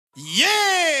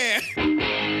Yeah!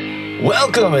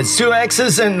 Welcome, it's two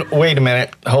X's and... Wait a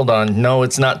minute, hold on. No,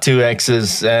 it's not two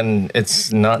X's and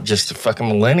it's not just a fucking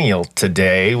millennial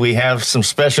today. We have some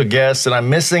special guests and I'm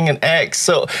missing an X,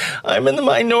 so I'm in the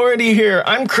minority here.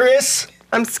 I'm Chris.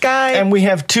 I'm Sky. And we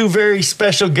have two very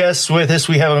special guests with us.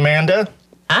 We have Amanda.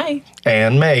 Hi.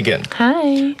 And Megan.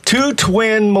 Hi. Two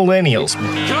twin millennials. Can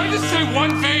I just say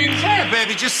one thing? Say it,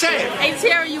 baby, just say it. Hey,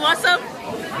 Tara, you want some?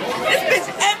 This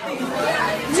bitch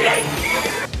empty.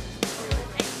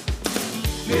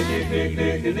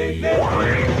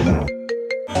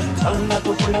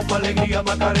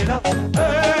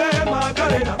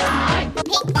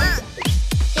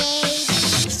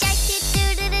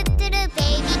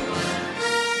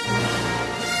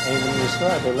 And when you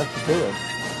start, they let you do it.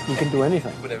 You can do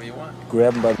anything. Whatever you want.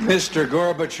 Grab them by the... Mr.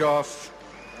 Gorbachev,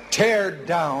 tear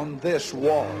down this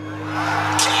wall.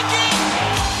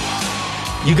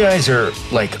 You guys are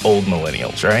like old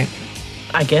millennials, right?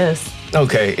 I guess.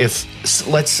 Okay, if,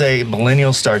 let's say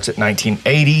millennial starts at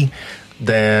 1980,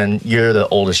 then you're the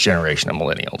oldest generation of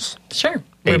millennials. Sure.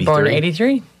 We were born in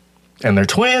 83. And they're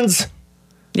twins.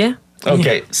 Yeah.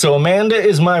 Okay, so Amanda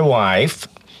is my wife.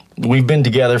 We've been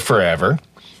together forever.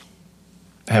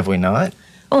 Have we not?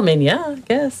 Well, I mean, yeah, I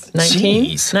guess. 19?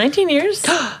 Jeez. 19 years?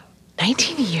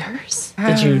 19 years?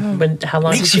 Did you, how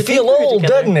long Makes did you feel think we were old,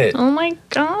 together? doesn't it? Oh my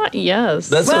God, yes.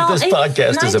 That's Well, what this it's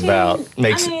podcast is 19 about.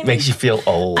 Makes I mean, makes you feel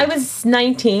old. I was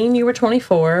 19, you were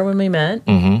 24 when we met.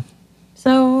 Mm-hmm.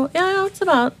 So, yeah, it's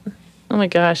about Oh my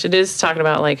gosh, it is talking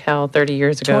about like how 30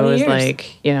 years ago 20 is years.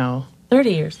 like, 30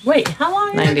 years. Wait, how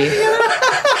long? 90.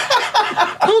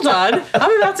 Hold on.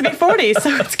 I'm about to be 40,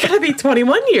 so it's got to be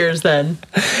 21 years then.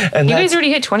 And You that's- guys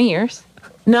already hit 20 years?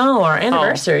 No, our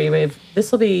anniversary.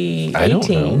 This will be 18. I don't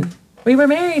know. We were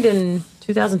married in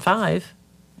 2005.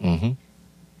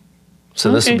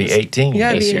 so this will be 18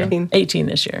 Yeah, this it'd be year. 18. 18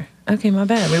 this year. Okay, my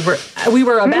bad. We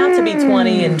were about to be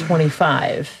 20 and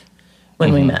 25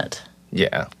 when we met.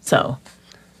 Yeah. So,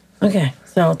 okay.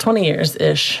 So 20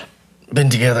 years-ish. Been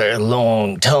together a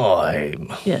long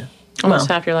time. Yeah. Almost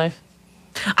Well, half your life.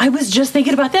 I was just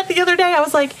thinking about that the other day. I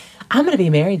was like, I'm going to be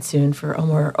married soon for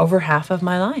over half of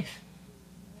my life.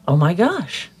 Oh my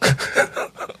gosh.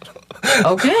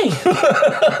 Okay.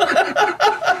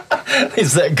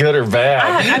 Is that good or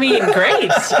bad? I mean,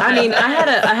 great. I mean,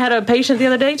 I had a patient the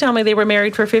other day tell me they were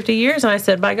married for 50 years, and I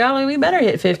said, by golly, we better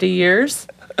hit 50 years.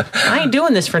 I ain't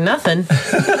doing this for nothing.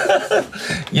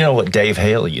 You know what Dave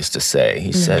Hale used to say?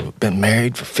 He said, we've been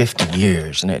married for 50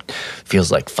 years, and it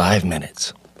feels like 5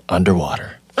 minutes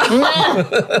underwater.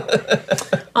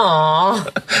 Aw.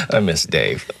 I miss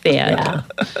Dave. Yeah.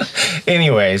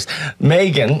 Anyways,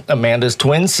 Megan, Amanda's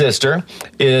twin sister,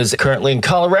 is currently in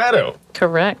Colorado,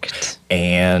 Correct.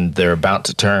 and they're about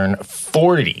to turn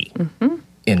 40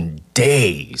 in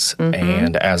days.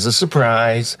 And as a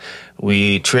surprise,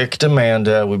 we tricked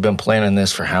Amanda. We've been planning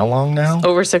this for how long now?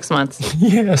 Over 6 months.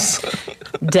 Yes.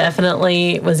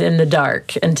 Definitely was in the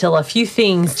dark until a few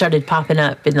things started popping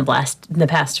up in the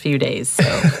past few days. So.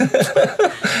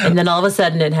 And then all of a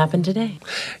sudden it happened today.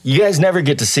 You guys never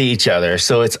get to see each other,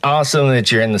 so it's awesome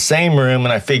that you're in the same room,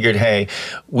 and I figured, hey,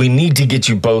 we need to get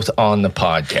you both on the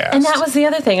podcast. And that was the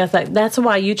other thing. I thought that's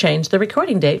why you changed the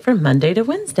recording date from Monday to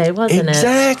Wednesday, wasn't it?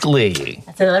 Exactly.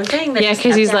 That's another thing. That Yeah, just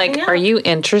because kept he's like, happening are up. you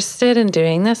interested in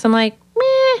doing this? I'm like,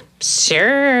 meh,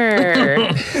 sure.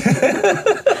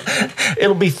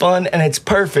 It'll be fun, and it's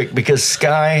perfect because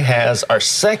Sky has our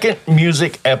second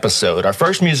music episode. Our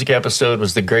first music episode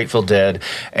was The Grateful Dead,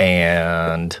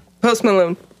 and Post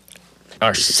Malone.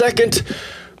 our second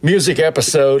music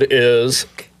episode is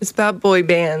It's about boy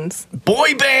bands.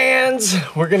 boy bands.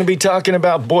 We're going to be talking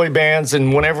about boy bands,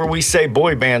 and whenever we say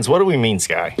boy bands, what do we mean,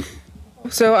 Sky?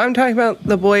 So I'm talking about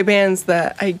the boy bands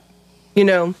that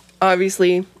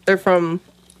obviously they're from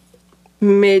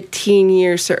mid-teen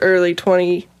years to early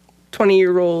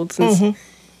 20-year-olds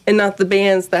and not the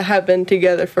bands that have been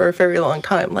together for a very long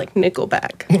time, like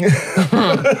Nickelback.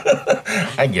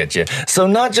 I get you. So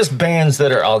not just bands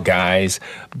that are all guys,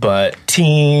 but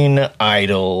teen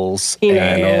idols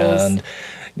and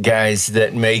guys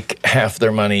that make half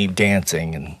their money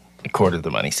dancing and a quarter of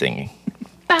the money singing.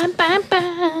 Bam, bam,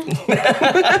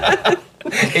 bam.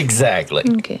 Exactly.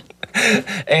 Okay.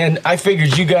 And I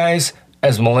figured you guys,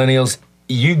 as millennials,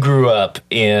 you grew up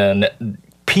in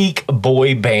peak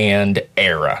boy band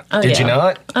era. Oh, Did you yeah.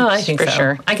 not? Oh, I think For so.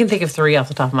 sure. I can think of 3 off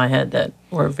the top of my head that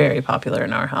were very popular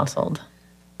in our household.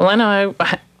 Well, I know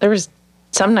there was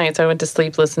some nights I went to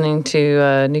sleep listening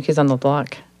to New Kids on the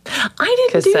Block. I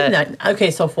didn't do Cassette. that.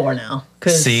 Okay, so 4 now.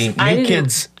 'Cause See, I New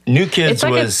didn't- New Kids It's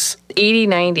like was... 80,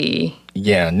 90.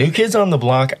 Yeah, New Kids on the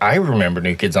Block. I remember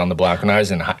New Kids on the Block when I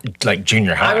was in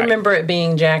junior high. I remember it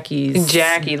being Jackie's.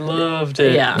 Jackie loved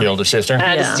it. Yeah. The older sister? I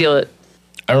had to Yeah. steal it.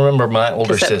 I remember my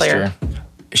older Cassette sister. player.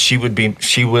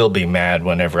 She will be mad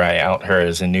whenever I out her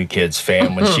as a New Kids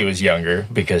fan when she was younger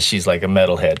because she's like a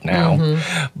metalhead now.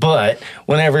 But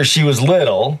whenever she was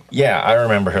little, yeah, I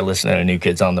remember her listening to New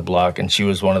Kids on the Block, and she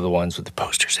was one of the ones with the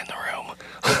posters in the room.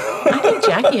 I think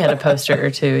Jackie had a poster or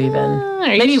two, even.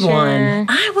 Maybe sure? one.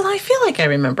 I feel like I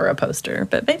remember a poster,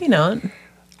 but maybe not.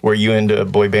 Were you into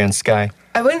boy band, Sky?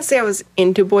 I wouldn't say I was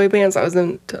into boy bands. I was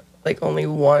into like only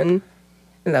one,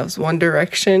 and that was One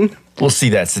Direction. Well, see,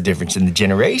 that's the difference in the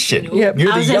generation. Yep.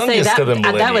 You're I the was gonna say youngest of the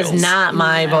that millennials. was not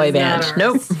my boy band.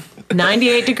 Nope.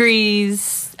 98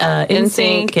 Degrees,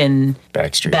 NSYNC, and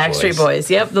Backstreet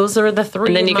Boys. Yep, those are the three.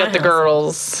 And then you in my got the house.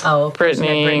 girls. Oh, of course, you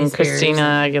had Britney, Britney Spears Christina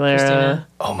and Aguilera. Christina.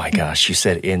 Oh my gosh, you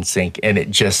said NSYNC, and it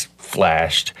just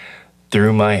flashed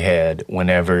through my head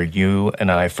whenever you and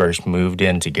I first moved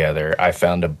in together. I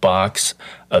found a box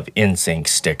of NSYNC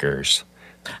stickers.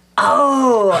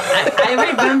 Oh, I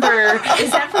remember.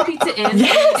 Is that for Pizza Inn?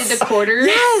 Yes. You did the quarters?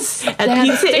 Yes, at had a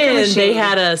Pizza sticker Inn, they machine.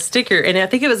 had a sticker, and I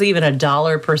think it was even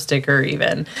 $1 per sticker,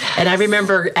 even. And I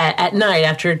remember at night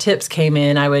after tips came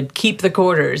in, I would keep the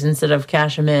quarters instead of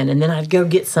cash them in, and then I'd go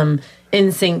get some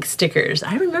NSYNC stickers.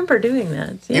 I remember doing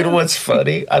that. Yeah. You know what's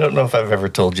funny? I don't know if I've ever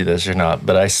told you this or not,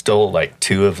 but I stole like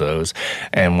 2 of those.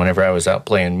 And whenever I was out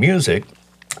playing music,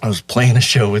 I was playing a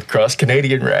show with Cross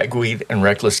Canadian Ragweed and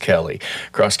Reckless Kelly.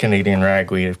 Cross Canadian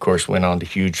Ragweed, of course, went on to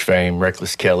huge fame.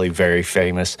 Reckless Kelly, very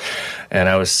famous. And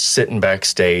I was sitting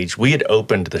backstage. We had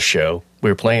opened the show. We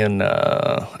were playing,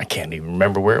 I can't even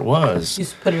remember where it was. You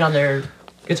just put it on their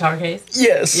guitar case?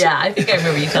 Yes. Yeah, I think I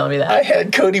remember you telling me that. I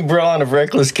had Cody Braun of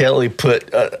Reckless Kelly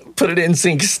put an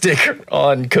NSYNC sticker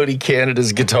on Cody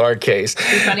Canada's guitar case.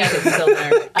 It's funny how it's still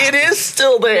there. It is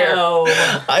still there. No.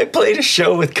 I played a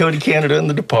show with Cody Canada and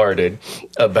The Departed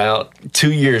about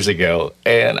 2 years ago,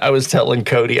 and I was telling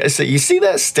Cody, I said, "You see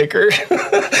that sticker?"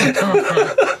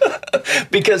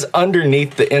 Because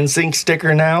underneath the NSYNC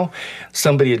sticker now,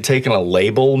 somebody had taken a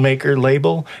label maker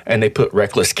label and they put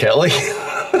Reckless Kelly.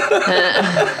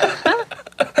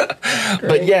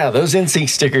 But yeah, those NSYNC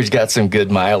stickers got some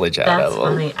good mileage out That's of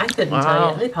them. funny. I couldn't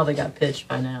tell you. They probably got pitched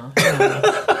by now.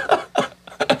 Yeah.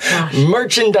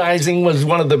 Merchandising was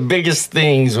one of the biggest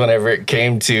things whenever it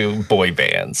came to boy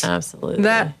bands. Absolutely.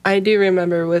 That I do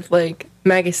remember with like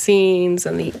magazines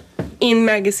and the in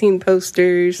magazine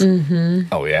posters.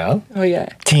 Oh yeah? Oh yeah.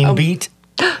 Teen Beat?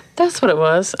 That's what it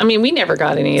was. I mean, we never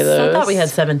got any of So those. I thought we had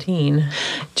 17.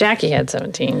 Jackie had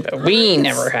 17, but we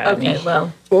never had Okay, any.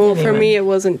 well. Well, for anyway. me, it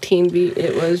wasn't Teen Beat.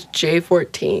 It was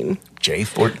J14.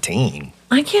 J14.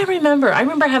 I can't remember. I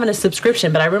remember having a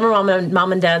subscription, but I remember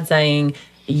mom and dad saying,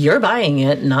 "You're buying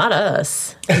it, not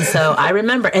us." And so I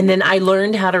remember, and then I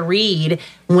learned how to read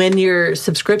when your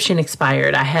subscription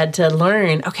expired. I had to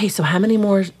learn, okay, so how many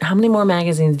more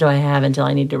magazines do I have until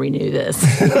I need to renew this?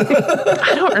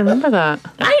 I don't remember that.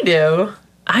 I do.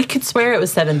 I could swear it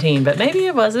was 17, but maybe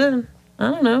it wasn't.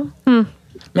 I don't know.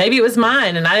 Maybe it was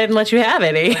mine and I didn't let you have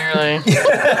any. Really.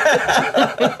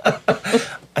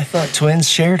 I thought twins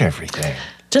shared everything.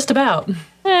 Just about.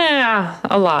 Yeah,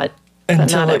 a lot.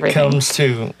 Until not it everything. comes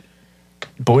to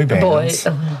boy bands.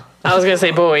 Boy. I was going to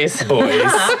say boys. Boys.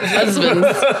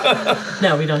 Husbands.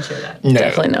 No, we don't share that. No,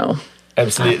 Definitely no.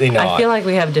 absolutely not. I feel like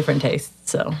we have different tastes,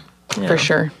 so. yeah. For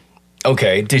sure.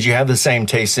 Okay, did you have the same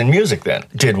taste in music then?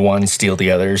 Did one steal the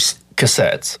other's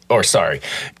cassettes? Or sorry,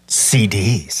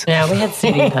 CDs? Yeah, we had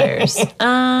CD players.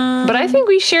 But I think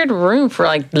we shared room for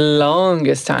like the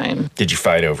longest time. Did you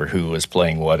fight over who was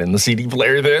playing what in the CD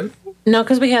player then? No,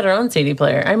 because we had our own CD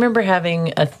player. I remember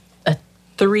having a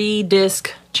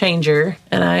 3-disc changer,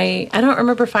 and I don't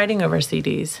remember fighting over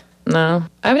CDs. No.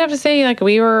 I would have to say like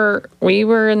we were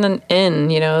in the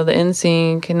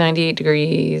NSYNC, 98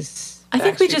 Degrees. I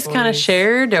think we just kind of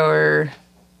shared or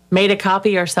made a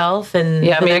copy ourselves, and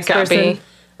Yeah, the made a next copy. person.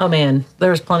 Oh man,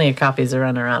 there was plenty of copies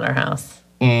around our house.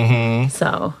 Mm-hmm.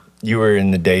 So. You were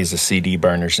in the days of CD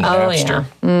burners and Oh Napster.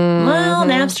 yeah. Well,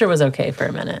 Napster was okay for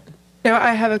a minute. Now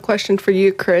I have a question for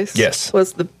you, Chris. Yes.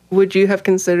 Would you have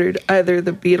considered either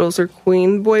the Beatles or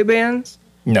Queen boy bands?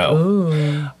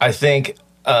 No. I think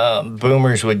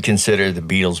boomers would consider the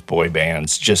Beatles boy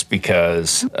bands just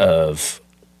because of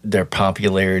their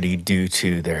popularity due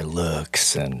to their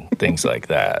looks and things like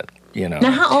that. You know,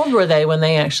 Now, how old were they when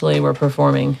they actually were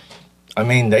performing? I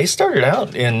mean, they started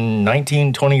out in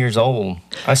 19, 20 years old.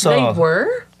 I saw. They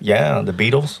were? Yeah, the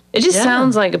Beatles. It just Yeah.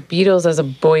 sounds like Beatles as a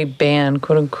boy band,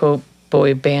 quote unquote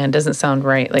boy band doesn't sound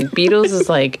right. Like Beatles is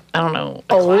like, I don't know.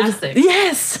 Classic.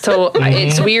 Yes. So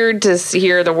it's weird to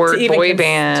hear the word boy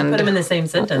band. To put them in the same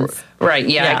sentence. Right,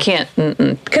 yeah, Yeah. I can't.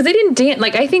 Because they didn't dance.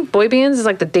 Like, I think boy bands is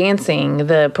like the dancing,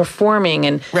 the performing.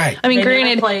 And Right. I mean, They never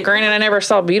granted, played. I never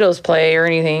saw Beatles play or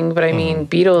anything, but I mean,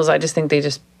 Beatles, I just think they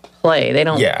just play. They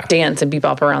don't Yeah. dance and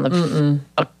bebop around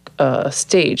the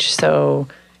stage. So,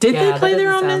 Did Yeah, they play that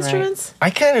their doesn't own sound right. instruments? I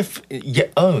kind of,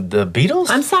 the Beatles?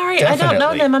 I'm sorry, I don't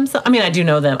know Definitely. them. I mean, I do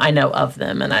know them. I know of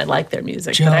them, and I like their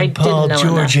music, but I John, Paul, didn't know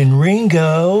George, enough. and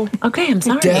Ringo. Okay, I'm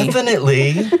sorry.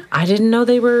 Definitely. I didn't know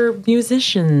they were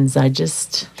musicians. I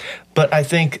just But I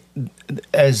think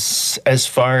as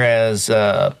far as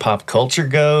pop culture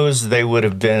goes, they would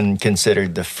have been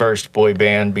considered the first boy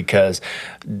band because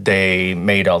they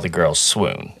made all the girls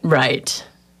swoon. right.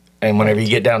 And whenever you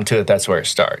get down to it, that's where it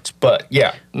starts. But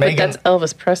yeah, but Megan. that's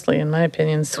Elvis Presley, in my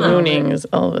opinion. Swooning is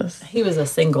Elvis. He was a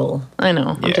single. I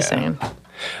know. I'm just Yeah. saying.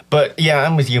 But yeah,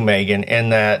 I'm with you, Megan, in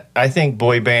that I think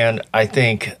boy band,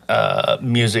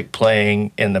 music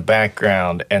playing in the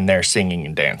background and they're singing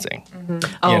and dancing.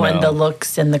 Oh, You and know. the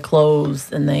looks and the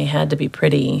clothes, and they had to be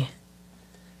pretty.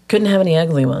 Couldn't have any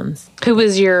ugly ones. Who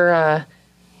was your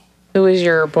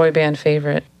boy band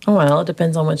favorite? Oh well, it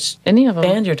depends on which Any of them?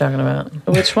 band you're talking about.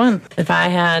 Which one? If I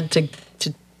had to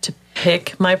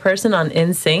pick my person on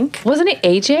NSYNC, Wasn't it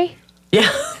AJ? yeah.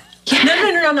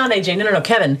 No, not AJ. No,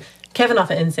 Kevin. Kevin off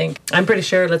of NSYNC. I'm pretty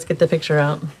sure. Let's get the picture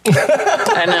out.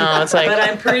 I know. It's like, But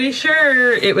I'm pretty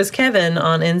sure it was Kevin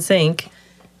on NSYNC,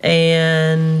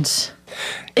 and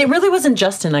it really wasn't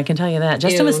Justin. I can tell you that.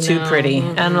 Justin was too no. pretty.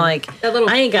 I'm like, That little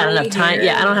I ain't got curly enough time. hair.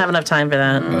 Yeah, I don't have enough time for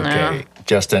that. Okay.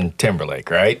 Justin Timberlake,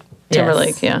 right?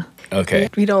 Timberlake, Yes. yeah. Okay.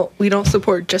 We don't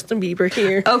support Justin Bieber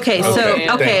here. Okay, so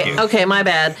Okay, thank you. okay, my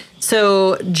bad.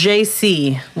 So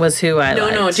JC was who I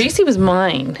liked. No, JC was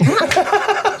mine.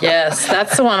 Yes,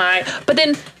 that's the one But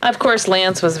then, of course,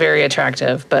 Lance was very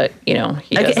attractive, but, he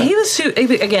Okay, doesn't. he was too.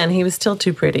 Again, he was still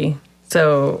too pretty.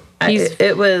 So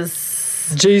it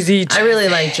was. Jay-Z. I really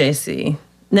like JC.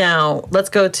 Now let's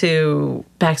go to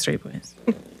Backstreet Boys.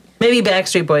 Maybe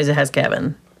Backstreet Boys. It has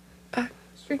Kevin.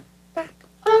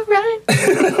 All right.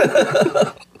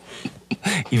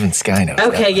 Even Sky knows.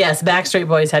 Okay, that. yes, Backstreet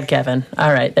Boys had Kevin.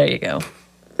 All right, there you go.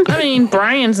 I mean,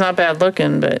 Brian's not bad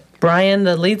looking, but Brian,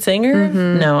 the lead singer.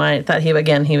 No, I thought he was.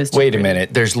 Too Wait a pretty.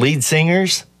 minute. There's lead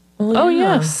singers? oh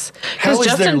yes, How because is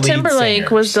their Justin lead Timberlake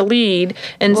singers? was the lead,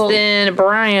 and then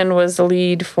Brian was the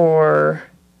lead for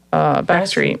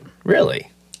Backstreet, Really?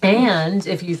 And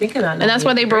if you think about it, and that's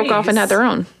why they broke off and had their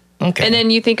own. Okay. And then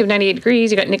you think of 98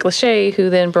 Degrees, you got Nick Lachey, who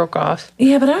then broke off.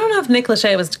 Yeah, but I don't know if Nick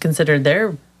Lachey was considered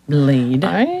their lead.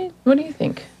 What do you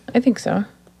think? I think so.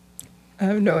 I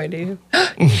have no idea.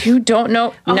 You don't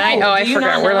know? I do you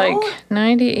forgot. not We're know? like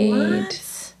 98.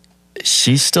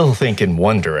 She's still thinking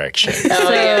One Direction. So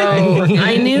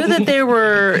I knew that there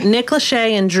were Nick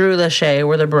Lachey and Drew Lachey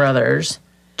were the brothers.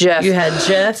 Jeff. You had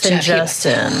Jeff and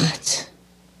Justin.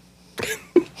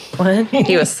 What?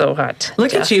 He was so hot.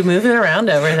 Look at you moving around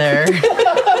over there. He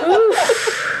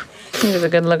was a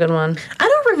good looking one. I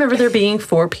don't remember there being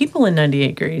 4 people in 98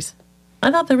 Degrees.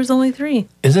 I thought there was only 3.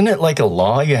 Isn't it like a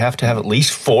law you have to have at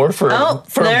least 4 for, Oh,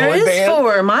 for a there boy is band?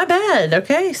 4. My bad.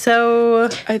 Okay, so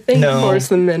I think No. 4 is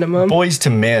the minimum. Boys to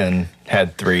Men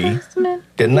had 3,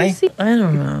 didn't they? I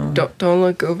don't know. Don't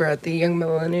look over at the young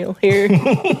millennial here.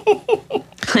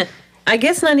 I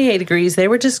guess 98 Degrees, they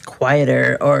were just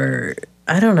quieter, or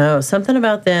I don't know. Something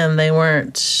about them, they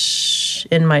weren't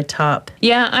in my top.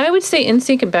 Yeah, I would say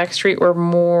NSYNC and Backstreet were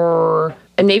more,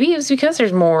 and maybe it was because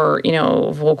there's more,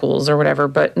 vocals or whatever,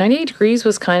 but 98 Degrees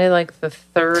was kind of like the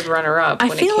third runner-up. I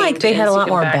when it feel came like to they had a NSYNC lot and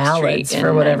more Backstreet ballads in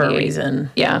for whatever 98. reason.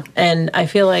 Yeah. And I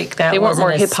feel like that They weren't wasn't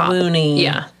more as hip-hop. swoony.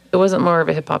 Yeah. It wasn't more of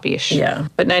a hip-hop-ish. Yeah.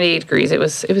 But 98 Degrees, it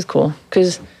was cool.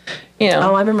 Because,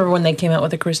 Oh, I remember when they came out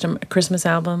with a Christmas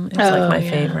album. It's like my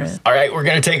favorite. All right, we're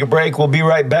going to take a break. We'll be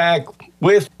right back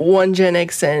with 1 Gen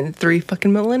X and 3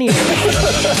 fucking millennials.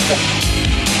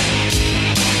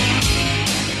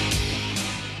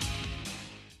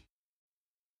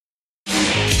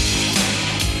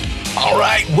 All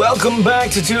right, welcome back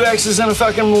to 2X's and a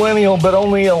fucking millennial, but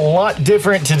only a lot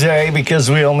different today because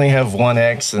we only have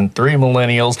 1X and 3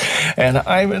 millennials, and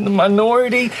I'm in the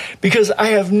minority because I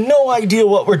have no idea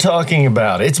what we're talking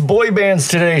about. It's boy bands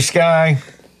today, Sky.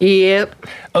 Yep.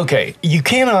 Okay, you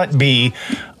cannot be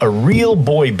a real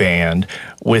boy band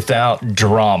without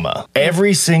drama.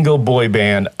 Every single boy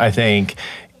band, I think,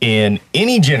 in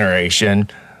any generation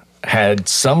had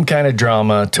some kind of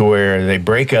drama to where they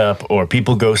break up or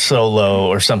people go solo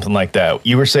or something like that.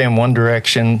 You were saying One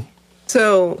Direction.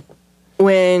 So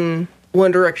when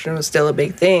One Direction was still a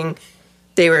big thing,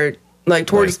 they were like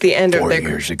towards the end of 4 their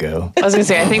years ago. I was gonna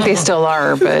say I think they still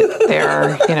are, but they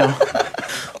are,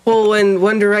 Well, when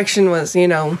One Direction was,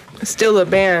 still a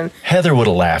band. Heather would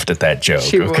have laughed at that joke,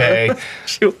 She okay? would.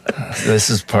 She would.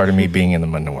 This is part of me being in the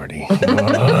minority.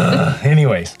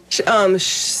 Anyways.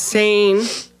 Shane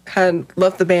had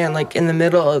left the band like in the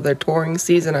middle of their touring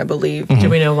season, I believe. Do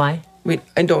we know why?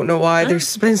 I don't know why.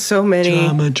 There's been so many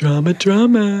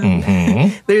Mm-hmm.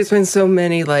 There's been so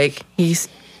many like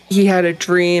he had a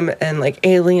dream and like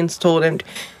aliens told him.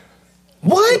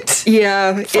 What?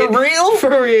 Yeah, For real?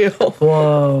 For real.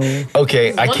 Whoa.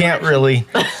 Okay, I can't really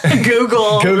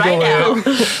Google right now.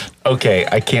 Okay,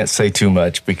 I can't say too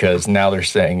much because now they're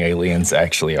saying aliens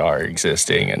actually are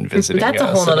existing and visiting That's a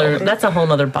us. that's a whole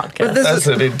nother podcast. That's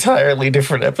an entirely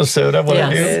different episode I want to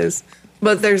Yes. do. It is.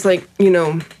 But there's like,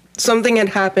 something had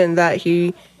happened that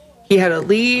he had to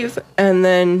leave, and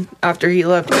then after he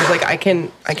left, he was like, I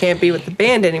can't be with the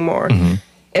band anymore. Mm-hmm.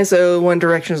 And so One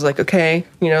Direction was like, okay,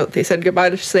 they said goodbye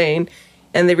to Shane,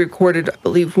 and they recorded, I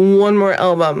believe, one more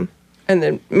album, and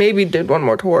then maybe did one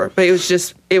more tour. But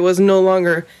it was no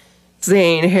longer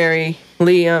Zayn, Harry,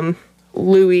 Liam,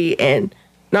 Louis, and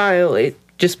Niall. It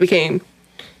just became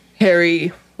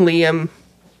Harry, Liam,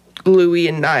 Louis,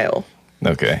 and Niall.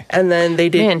 Okay. And then they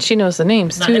did. Man, she knows the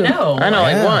names too. I know.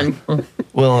 like one.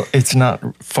 Well, it's not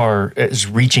far as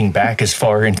reaching back as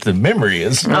far into the memory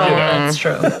as. Oh, that's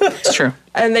true. It's true.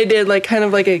 And they did like kind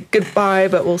of like a goodbye,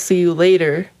 but we'll see you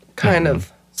later kind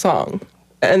of song.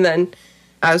 And then,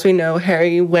 as we know,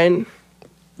 Harry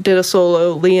did a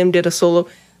solo. Liam did a solo.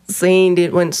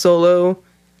 Zayn went solo.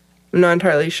 I'm not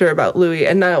entirely sure about Louis,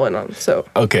 and Niall went on. So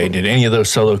Okay, did any of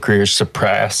those solo careers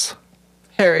surpass?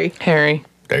 Harry Harry.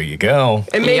 There you go.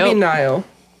 and maybe Yep. Niall.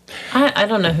 I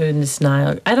don't know who this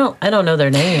Niall. I don't know their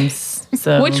names.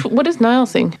 So What does Niall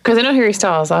sing? Because I know Harry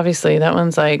Styles, obviously. That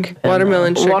one's like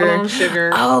Watermelon Sugar. Watermelon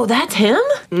Sugar. Oh, that's him?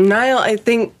 Niall, I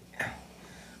think.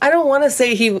 I don't want to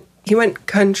say he went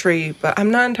country, but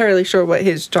I'm not entirely sure what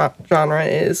his genre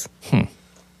is.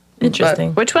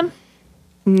 Interesting. Which one?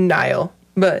 Niall.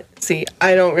 But see,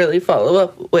 I don't really follow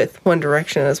up with One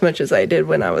Direction as much as I did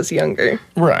when I was younger.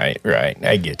 Right.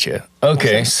 I get you.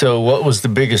 Okay, so what was the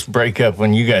biggest breakup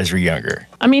when you guys were younger?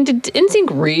 I mean, did NSYNC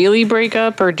really break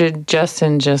up, or did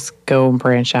Justin just go and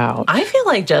branch out? I feel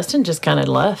like Justin just kind of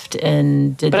left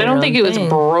and did. But I don't think it was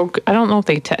broke. I don't know if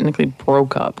they technically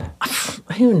broke up.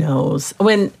 Who knows?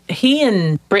 When he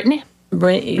and Brittany?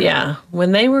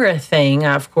 when they were a thing,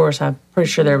 of course, I'm pretty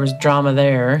sure there was drama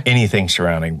there. Anything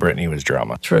surrounding Britney was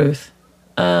drama. Truth.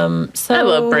 So I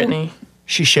love Brittany.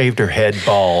 She shaved her head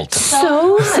bald.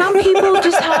 So some people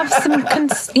just have some,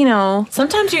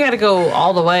 Sometimes you got to go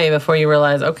all the way before you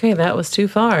realize, okay, that was too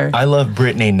far. I love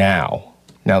Britney now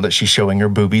that she's showing her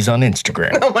boobies on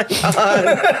Instagram. Oh my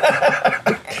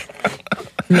God.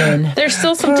 Men. There's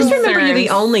still some. Just remember, you're the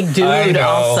only dude. I know,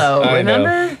 Also, I know.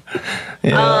 remember.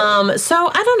 Yeah. So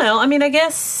I don't know. I mean, I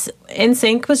guess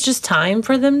NSYNC was just time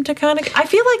for them to kind of. I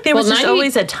feel like there was just 90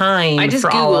 always a time I just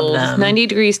for all of Googled. them. 90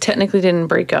 Degrees technically didn't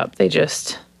break up. They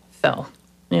just fell.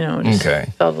 Just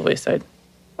Okay. fell to the wayside.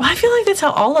 Well, I feel like that's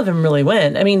how all of them really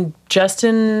went. I mean,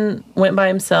 Justin went by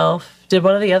himself. Did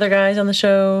one of the other guys on the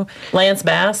show, Lance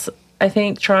Bass, I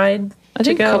think, tried I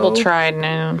think to a go. couple tried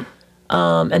now.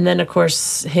 And then, of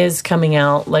course, his coming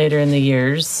out later in the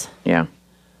years. Yeah.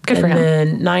 Good for And him.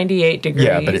 then 98 Degrees.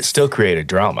 Yeah, but it still created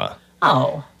drama.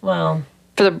 Oh, well.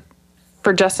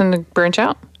 For Justin to branch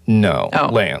out? No, Oh.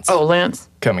 Lance Oh, Lance.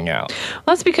 coming out. Well,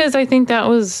 that's because I think that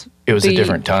was It was a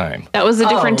different time. That was a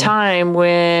different Oh. time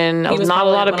when He was not a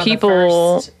probably lot of one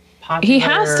people. the first He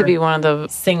has to be popular one of the.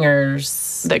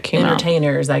 singers That came out.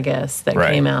 entertainers, I guess, that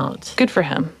Right. came out. Good for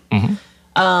him.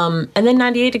 And then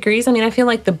 98 Degrees, I mean, I feel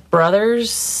like the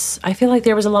brothers, I feel like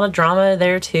there was a lot of drama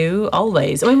there too,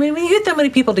 always. I mean, when you get that many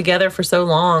people together for so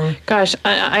long. Gosh,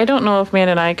 I don't know if Man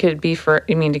and I could be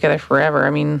together forever. I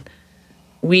mean,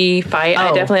 we fight. I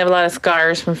Oh. definitely have a lot of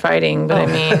scars from fighting, but I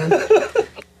mean,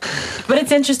 But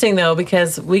it's interesting though,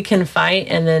 because we can fight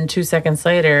and then 2 seconds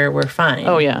later, we're fine.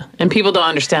 oh yeah, and people don't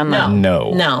understand that.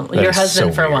 No. No, That your is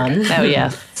husband so for weird. one. Oh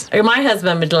yes. Or my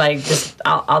husband would like,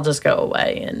 I'll just go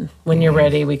away. And when you're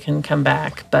ready, we can come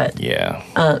back. But Yeah.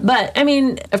 But I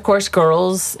mean, of course,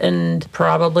 girls and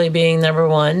probably being number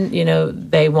one,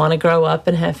 they want to grow up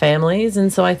and have families.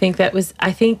 And so I think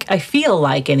I feel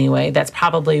like anyway, that's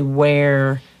probably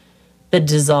where the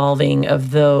dissolving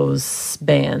of those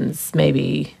bands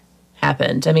maybe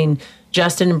happened. I mean,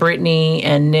 Justin and Brittany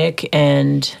and Nick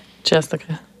and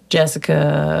Jessica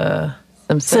Jessica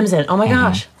Simpson. Simpson. Oh my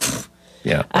gosh.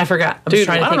 Yeah. I forgot. I'm Dude,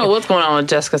 trying to I don't think know what's going on with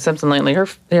Jessica Simpson lately. Her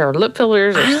lip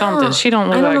fillers or something. She don't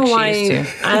look I don't know like why. she used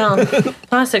to. I don't.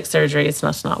 Plastic surgery, it's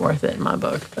not worth it in my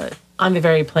book. But I'm a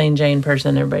very plain Jane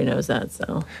person. Everybody knows that.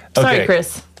 So sorry, Okay.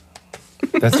 Chris.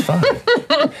 That's fine.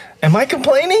 Am I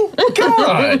complaining? Come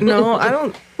on. No, I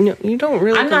don't. No, you don't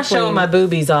really. I'm not showing my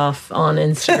boobies off on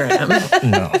Instagram.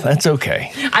 No, that's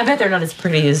okay. I bet they're not as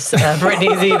pretty as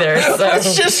Brittany's either. So.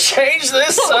 Let's just change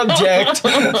this subject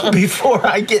before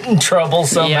I get in trouble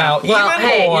somehow. Well, even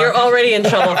hey, more. you're already in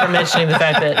trouble for mentioning the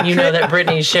fact that you know that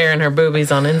Brittany's sharing her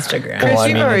boobies on Instagram. Chris, Well, I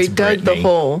you've mean, already it's dug the Brittany.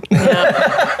 hole.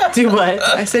 Do what?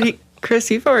 I said, Chris,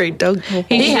 you've already dug the hole.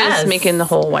 He has. has making the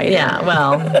whole white. Yeah,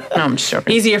 well, No, I'm just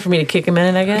joking. easier for me to kick him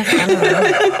in it, I guess. I don't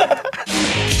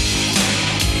know.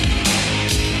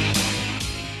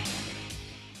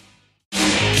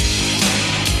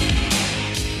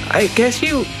 I guess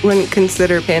you wouldn't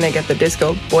consider Panic at the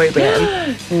Disco boy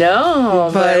band. No,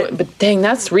 But- but dang,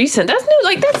 that's recent. That's new.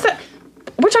 Like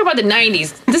we're talking about the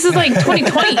 90s. This is like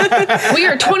 2020. We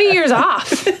are 20 years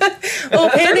off. Well,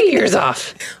 30 years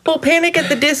off. Well, Panic at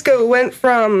the Disco went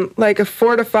from like a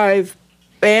 4 to 5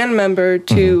 band member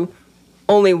to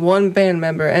only one band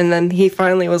member, and then he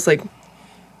finally was like,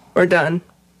 "We're done.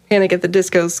 Panic at the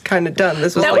Disco's kind of done."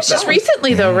 This was That like was just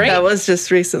recently, though, right? That was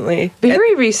just recently.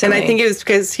 Very And recently. I think it was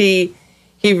because he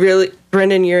really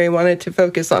Brendan Urie wanted to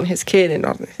focus on his kid and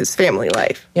on his family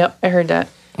life. Yep, I heard that.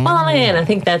 Well, and I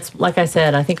think that's, like I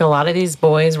said, I think a lot of these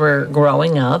boys were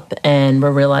growing up and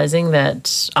were realizing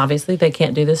that obviously they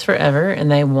can't do this forever and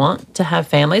they want to have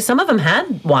families. Some of them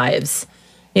had wives.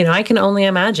 You know, I can only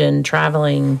imagine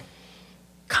traveling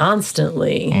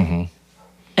constantly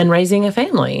and raising a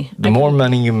family. The more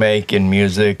money you make in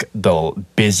music, the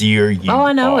busier you are. Oh,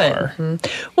 I know it.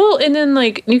 Well, and then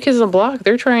like New Kids on the Block,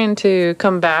 they're trying to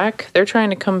come back. They're trying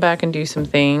to come back and do some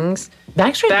things.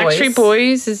 Backstreet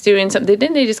Boys is doing something.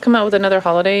 Didn't they just come out with another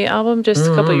holiday album just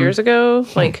a couple years ago?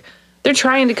 Like, they're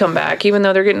trying to come back, even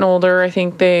though they're getting older. I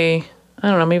think I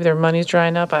don't know, maybe their money's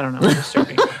drying up. I don't know. I'm just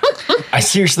joking. I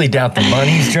seriously doubt the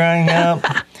money's drying up.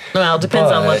 Well, it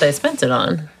depends on But- what they spent it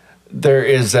on. There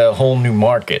is a whole new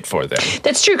market for them.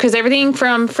 That's true, because everything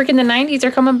from freaking the 90s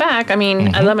are coming back. I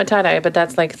mean, I love my tie-dye, but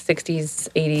that's like 60s,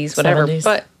 80s, whatever. 70s.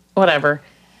 But whatever.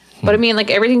 But I mean, like,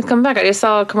 everything's coming back. I just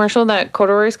saw a commercial that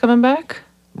corduroy's coming back.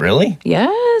 Really?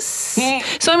 Yes.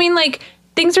 So, I mean, like,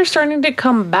 things are starting to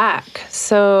come back.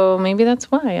 So maybe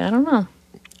that's why. I don't know.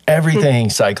 Everything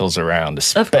cycles around,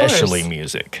 especially course.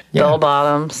 music. Bell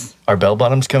bottoms, Are bell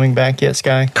bottoms coming back yet,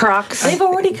 Sky? Crocs. They've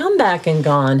already come back and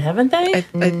gone, haven't they?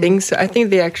 I think so. I think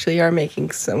they actually are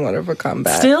making somewhat of a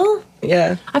comeback. Still?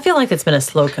 Yeah. I feel like it's been a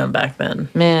slow comeback then.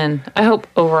 Man, I hope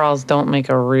overalls don't make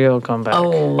a real comeback.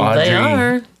 Oh, they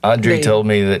are. Audrey They- told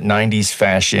me that 90s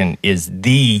fashion is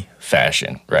the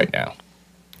fashion right now.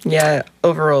 Yeah,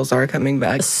 overalls are coming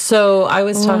back. So I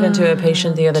was talking to a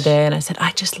patient the other day and I said,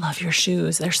 I just love your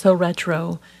shoes. They're so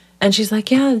retro. And she's like,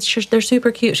 yeah, they're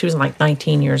super cute. She was like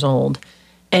 19 years old.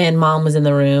 And mom was in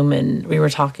the room and we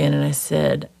were talking and I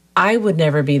said, I would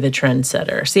never be the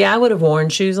trendsetter. See, I would have worn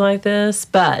shoes like this,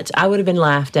 but I would have been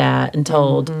laughed at and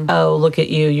told, oh, look at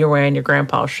you. You're wearing your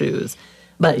grandpa's shoes.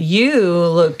 But you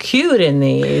look cute in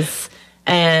these.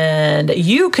 And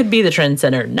you could be the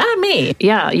trendsetter, not me.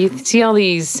 Yeah, you see all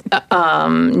these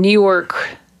New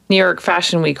York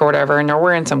Fashion Week or whatever, and they're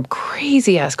wearing some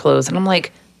crazy ass clothes, and I'm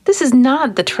like, this is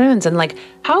not the trends. And like,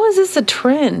 how is this a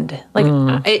trend? Like,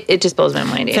 it just blows my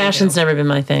mind. Fashion's never been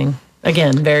my thing.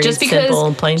 Again, very just because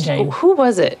simple, plain Jane. Who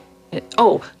was it?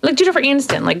 Oh, like Jennifer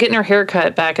Aniston, like getting her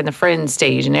haircut back in the Friends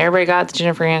stage, and everybody got the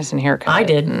Jennifer Aniston haircut. I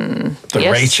did. The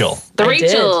Yes. Rachel. The I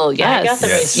Rachel, did. yes. I got the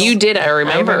Rachel. You did, I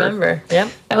remember. I remember. Yep.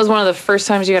 That was one of the first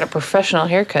times you got a professional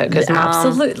haircut because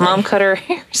Absolutely. mom cut her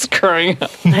hair growing up.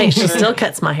 Hey, she still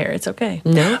cuts my hair. It's okay.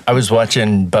 No. I was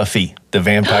watching Buffy, the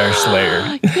Vampire Slayer.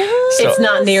 So- It's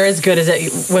not near as good as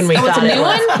it when we Oh, it's thought a it new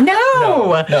was. one?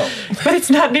 No. No. But it's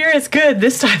not near as good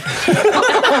this time.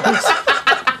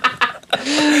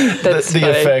 That's The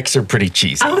funny. effects are pretty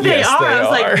cheesy. Oh, they Yes, are. they I was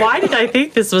are. like, why did I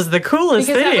think this was the coolest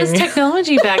Because that was thing?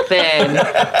 technology back then.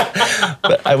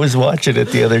 But I was watching it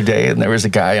the other day, and there was a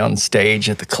guy on stage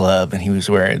at the club, and he was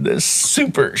wearing this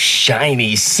super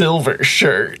shiny silver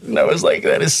shirt. And I was like,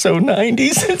 that is so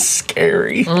 90s. It's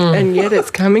scary. And yet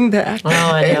it's coming back. Oh,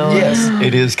 I know. And yes,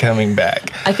 it is coming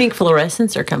back. I think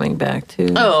fluorescents are coming back too.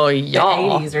 Oh, The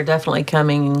y'all. 80s are definitely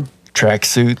coming.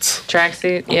 Tracksuits.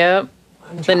 Tracksuit, yep.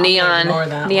 The ignore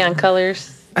that neon one.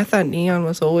 colors. I thought neon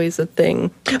was always a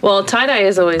thing. Well, tie-dye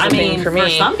is always a I thing mean, for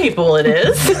me. some people it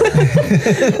is.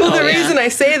 Well, the yeah. reason I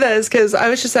say that is because I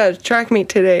was just at a track meet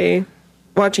today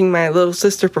watching my little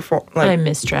sister perform. I Like,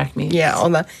 miss track meets. yeah, all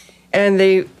that. and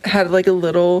they had like a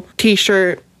little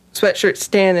t-shirt, sweatshirt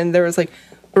stand, and there was like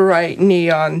bright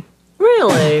neon.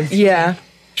 Really? Yeah.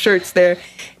 Shirts there,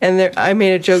 and there I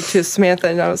made a joke to Samantha,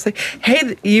 and I was like,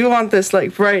 hey, you want this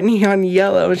like bright neon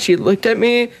yellow? And she looked at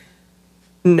me.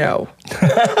 No.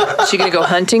 Is she gonna go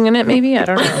hunting in it? Maybe, I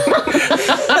don't know.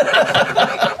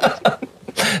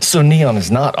 So neon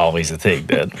is not always a thing,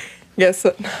 then. Yes.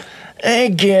 I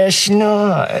guess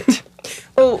not.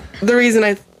 Well, the reason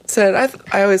I said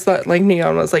I always thought like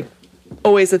neon was like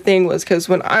always a thing was because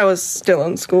when I was still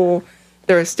in school,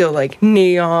 there was still like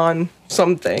neon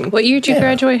something. What year did you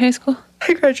graduate high school?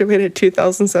 I graduated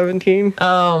 2017.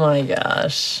 Oh my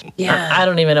gosh. Yeah. I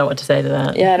don't even know what to say to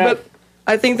that. Yeah, I don't. But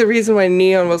I think the reason why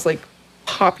neon was like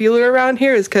popular around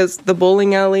here is because the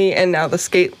bowling alley and now the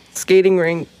skating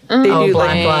rink, they do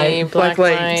like black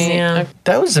lights. Yeah.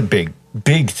 That was a big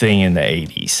thing in the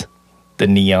 80s. The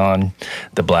neon,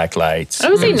 the black lights. I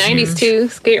would say 90s too.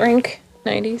 Skate rink,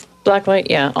 90s. Black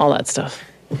light, yeah, all that stuff.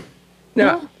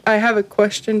 Now, I have a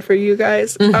question for you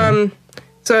guys.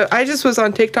 So I just was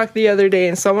on TikTok the other day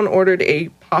and someone ordered a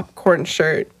popcorn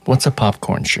shirt. What's a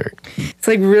popcorn shirt? It's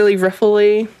like really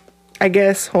ruffly, I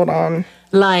guess. Hold on.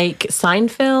 Like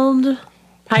Seinfeld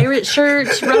pirate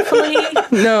shirt, roughly.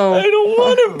 No. I don't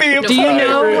want to be a Do you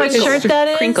know what shirt that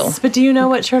is? Crinkle. But do you know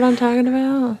what shirt I'm talking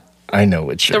about? I know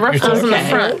what shirt. The ruffles you're in the talking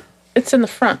front. It's in the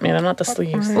front, man, not the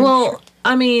sleeves. Well,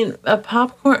 I mean, a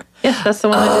popcorn. Yeah, that's the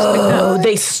one I just picked up. Oh,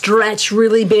 they stretch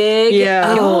really big.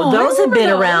 Yeah. Oh, those have been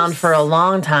those. around for a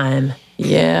long time.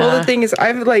 Yeah. Well, the thing is,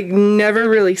 I've like never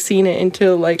really seen it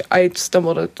until like I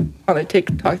stumbled on a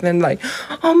TikTok. And then like,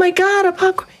 oh my god, a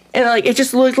popcorn! And like it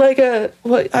just looked like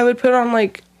what I would put on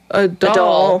like a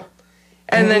doll.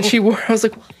 And then she wore. I was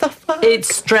like, what the fuck? It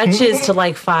stretches to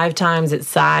like 5 times its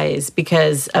size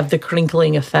because of the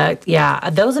crinkling effect. Yeah,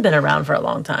 those have been around for a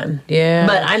long time. Yeah.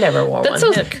 But I never wore That's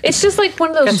one. so, it's just like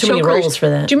one of those Got too many chokers. rolls for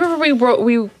that. Do you remember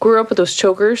we grew up with those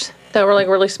chokers that were like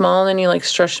really small and then you like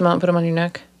stretched them out and put them on your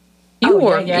neck? You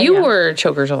wore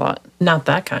chokers a lot. Not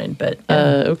that kind, but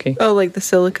Okay. Oh, like the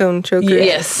silicone choker.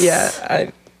 Yes.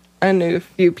 Yeah, I knew a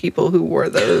few people who wore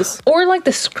those. Or like the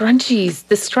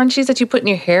scrunchies that you put in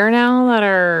your hair now that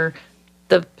are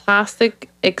the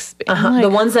plastic. the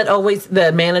ones that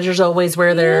the managers always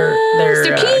wear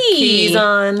their keys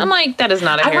on. I'm like, that is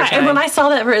not a hair tie. And when I saw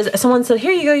that, someone said,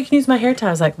 "Here you go, you can use my hair tie." I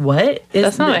was like, "What?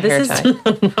 That's not a hair tie.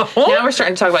 No. Now we're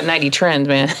starting to talk about 90 trends,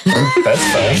 man.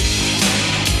 That's fine.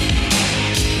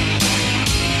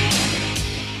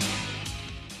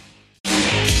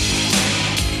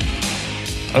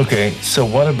 Okay, so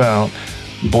what about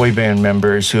boy band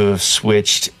members who have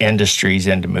switched industries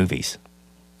into movies?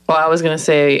 Well, I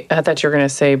thought you were going to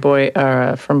say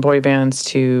from boy bands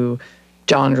to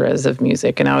genres of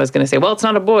music. And I was going to say, well, it's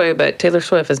not a boy, but Taylor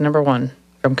Swift is number one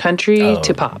from country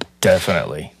to pop.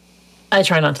 Definitely. I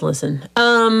try not to listen.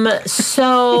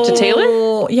 So To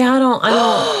Taylor? Yeah, I don't.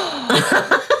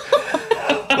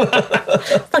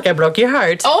 It's like I broke your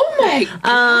heart. Oh my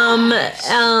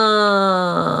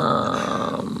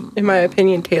In my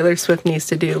opinion, Taylor Swift needs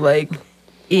to do like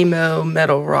emo,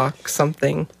 metal rock,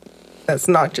 something that's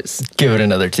not just. Give it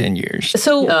another 10 years.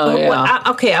 So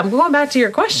okay, I'm going back to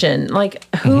your question. Like,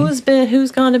 who's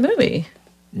gone to movie?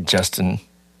 Justin.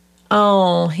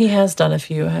 Oh, he has done a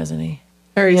few, hasn't he?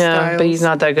 Harry Yeah, Styles. but he's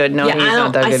not that good. No, he's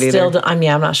not that good either. I'm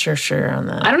not sure on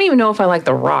that. I don't even know if I like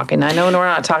The Rock. And I know we're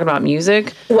not talking about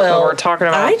music. Well, but we're talking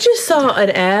about. I just saw an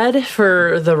ad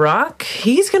for The Rock.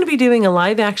 He's going to be doing a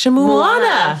live action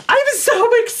Moana. I'm so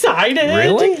excited.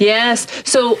 Really? Yes.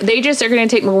 So they just are going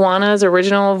to take Moana's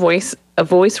original voice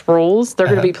roles. They're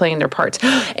going to be playing their parts.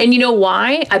 And you know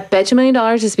why? I bet you $1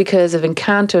 million is because of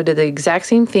Encanto did the exact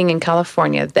same thing in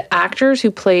California. The actors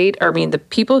who the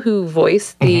people who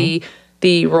voiced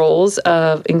the roles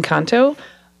of Encanto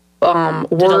Did a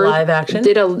live action?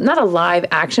 Not a live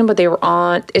action, but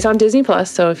it's on Disney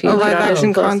Plus. So if you a live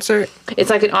action concert.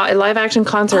 It's like a live action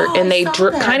concert, and they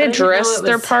kind of dressed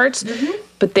their parts,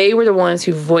 but they were the ones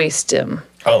who voiced him.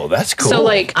 Oh, that's cool. So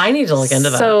like, I need to look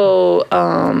into that. So,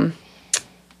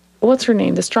 what's her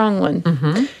name? The strong one.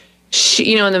 Mm-hmm.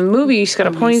 She, in the movie, she's got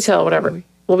a ponytail, whatever.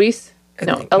 Louise?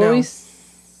 No, Eloise?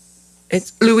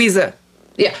 It's Louisa.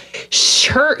 Yeah.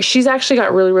 She's actually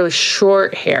got really, really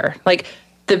short hair. Like,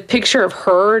 the picture of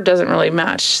her doesn't really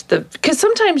match because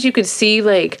sometimes you could see,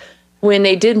 like, when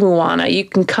they did Moana, you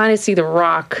can kind of see the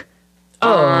rock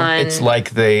on. It's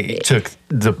like they took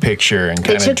the picture and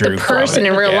kind of drew the person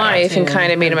in real life and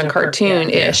kind of made him a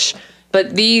cartoon-ish. Yeah.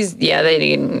 But these, they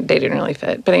didn't really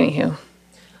fit. But anywho.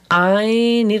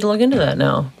 I need to look into that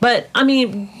now. But, I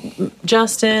mean,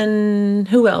 Justin,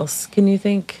 who else can you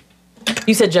think?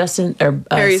 You said Justin or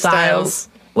Harry Styles. Styles.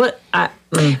 What? But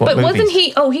movies? wasn't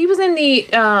he? Oh, he was in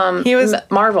the He was-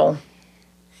 Marvel.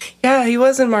 Yeah, he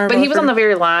was in Marvel. But he was on the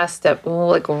very last step.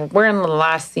 Like we're in the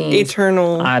last scene.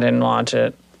 Eternal. I didn't watch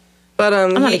it. But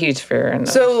I'm not a huge fan.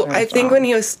 So I think when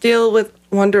he was still with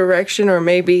One Direction, or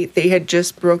maybe they had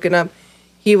just broken up,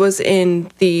 he was in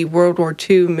the World War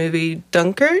II movie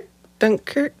Dunkirk.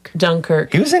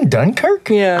 Dunkirk. He was in Dunkirk?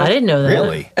 Yeah. I didn't know that.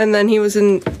 Really? And then he was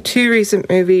in 2 recent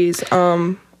movies,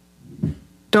 Don't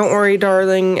Worry,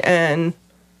 Darling, and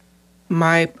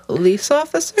My Police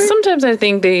Officer. Sometimes I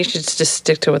think they should just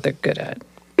stick to what they're good at.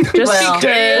 Just Well,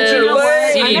 because you know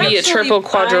what? you I'm be a actually- triple,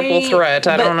 quadruple threat.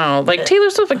 I don't know. Like Taylor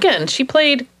Swift again. She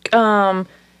played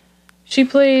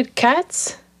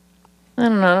Cats. I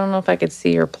don't know if I could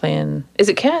see her playing. Is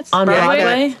it Cats On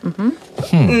Broadway?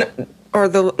 Or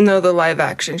the live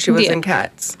action. She was Yeah. in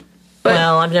Cats.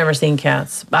 Well, I've never seen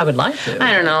Cats. I would like to.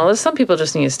 I don't know. Some people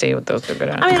just need to stay with those they're good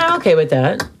at. I mean, I'm okay with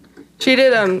that. She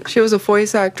did. She was a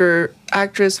voice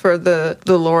actress for the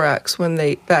Lorax when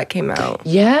that came out.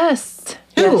 Yes.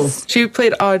 Who? She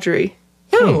played Audrey.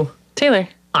 Who? Taylor.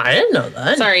 I didn't know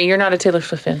that. Sorry, you're not a Taylor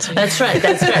Swift fan. So That's right.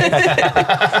 That's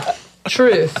right.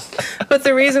 Truth. But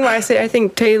the reason why I say I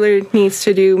think Taylor needs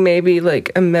to do maybe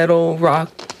like a metal rock,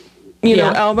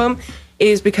 album,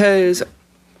 is because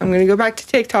I'm gonna go back to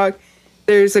TikTok.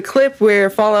 There's a clip where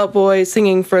Fall Out Boy is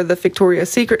singing for the Victoria's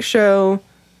Secret show,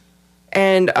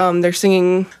 and they're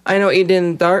singing "I Know What You Did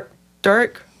in the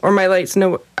Dark" or "My Lights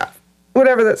No,"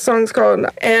 whatever that song's called.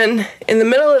 And in the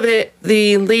middle of it,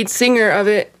 the lead singer of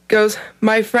it goes,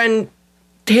 "My friend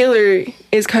Taylor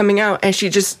is coming out," and she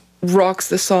just rocks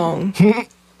the song.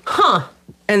 Huh.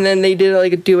 And then they did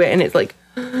like a duet, and it's like,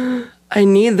 I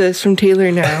need this from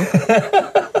Taylor now.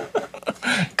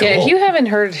 Yeah, if you haven't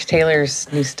heard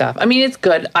Taylor's new stuff, I mean, it's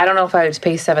good. I don't know if I would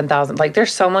pay $7,000. Like,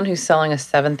 there's someone who's selling a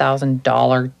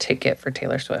 $7,000 ticket for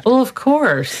Taylor Swift. Well, of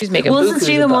course. She's making Wasn't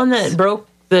she bukus the of one bucks. that broke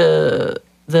the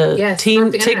Yes, team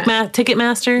broke the internet.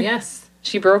 Ticketmaster? Yes,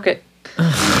 she broke it.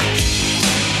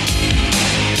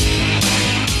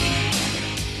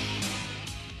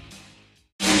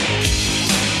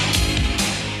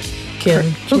 Kim.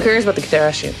 Who cares about the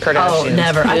Kardashians? Oh,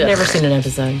 never. I've Ugh. never seen an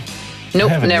episode.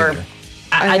 Nope, haven't never. either.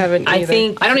 I haven't I either.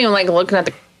 think I don't even like looking at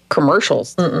the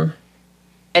commercials.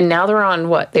 And now they're on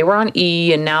what? They were on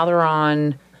E, and now they're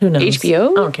on who knows.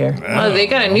 HBO. I don't care. Oh, they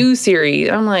got a new series.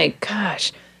 I'm like,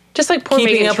 gosh, just like poor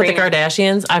Keeping Megan up with the Trainor.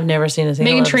 Kardashians. I've never seen a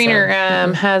single Megan episode.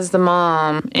 Trainor has the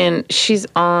mom, and she's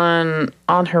on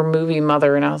her movie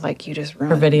Mother, and I was like, you just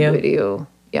ruined video? the video.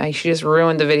 Yeah, she just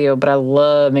ruined the video, but I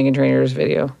love Megan Trainor's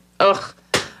video. Ugh.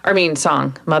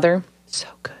 Song. Mother. So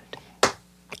good.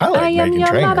 I like Megan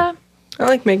Trainor. I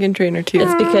like Meghan Trainor too.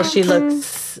 It's because she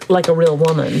looks like a real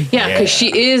woman. Yeah, because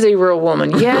she is a real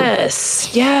woman.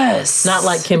 Yes. Yes. Not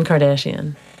like Kim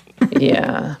Kardashian.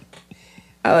 Yeah.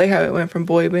 I like how it went from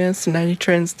boy bands to 90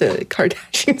 Trends to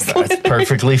Kardashians. That's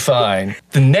perfectly fine.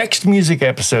 The next music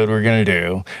episode we're going to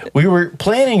do, we were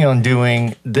planning on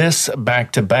doing this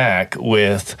back to back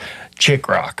with chick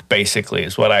rock, basically,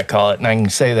 is what I call it. And I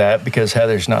can say that because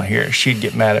Heather's not here. She'd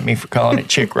get mad at me for calling it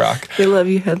chick rock. We love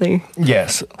you, Heather.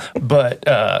 Yes. But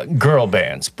girl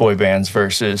bands, boy bands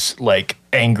versus like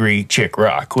angry chick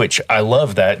rock, which I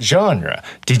love that genre.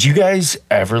 Did you guys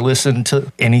ever listen to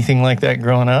anything like that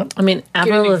growing up? I mean,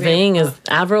 Avril Lavigne is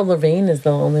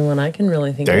the only one I can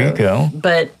really think of. There you go.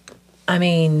 But I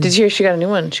mean, Did you hear she got a new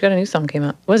one? She got a new song came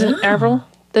out. Wasn't it Avril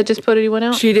that just put one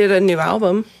out? She did a new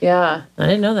album. Yeah. I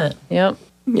didn't know that. Yep.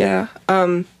 Yeah.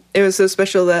 It was so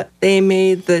special that they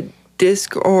made the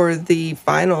disc or the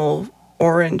vinyl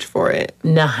orange for it.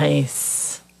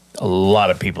 Nice. A lot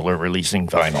of people are releasing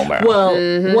vinyl now.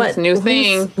 Well, what new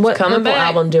thing. What Coming purple back.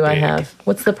 album do I Big. have?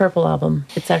 What's the purple album?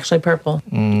 It's actually purple.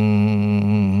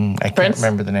 I can't Prince?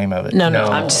 remember the name of it. No, no,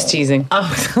 I'm just teasing.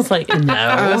 Oh, I was like, I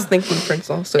no. was thinking Prince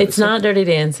also. It's not Dirty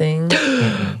Dancing.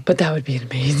 But that would be an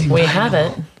amazing. We vinyl. have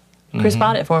it. Chris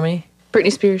bought it for me.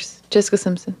 Britney Spears, Jessica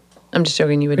Simpson. I'm just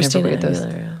joking. You would Christina never get those.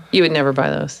 Aguilera. You would never buy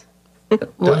those.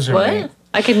 Those are me. What?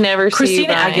 I could never see Christina you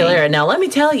buying- Aguilera. Now, let me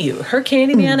tell you, her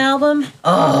Candyman album,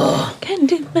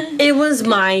 Candyman. it was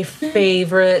my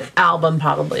favorite album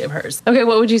probably of hers. Okay,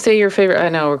 what would you say your favorite? I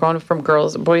know we're going from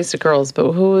boys to girls,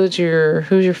 but who's your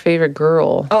favorite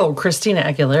girl? Oh, Christina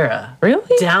Aguilera.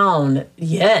 Really? Down,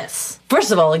 yes.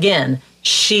 First of all, again,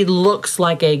 she looks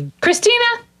like a... Christina.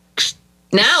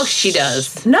 Now she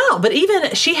does. No, but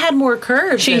even she had more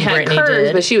curves She than had Britney curves,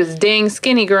 did. but she was dang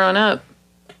skinny growing up.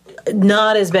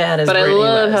 Not as bad as But I Britney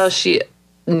love was. how she.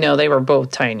 No, they were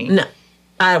both tiny. No.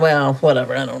 Well,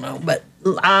 whatever, I don't know. But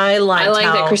I like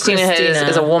that Christina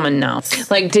is a woman now.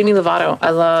 Like Demi Lovato.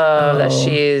 I love that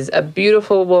she is a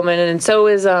beautiful woman, and so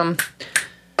is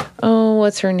Oh,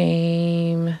 what's her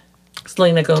name?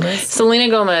 Selena Gomez. Selena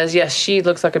Gomez. Yes, she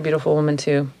looks like a beautiful woman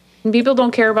too. People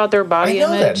don't care about their body I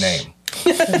know image. that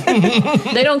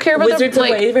name. They don't care about Wizards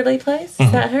their of Waverly Place.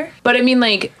 Is that her? But I mean,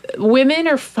 like, women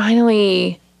are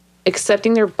finally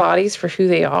accepting their bodies for who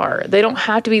they are. They don't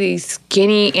have to be these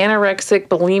skinny, anorexic,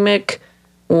 bulimic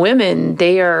women.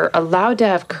 They are allowed to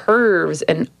have curves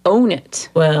and own it.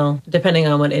 Well, depending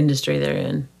on what industry they're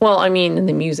in. Well, I mean, in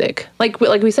the music, like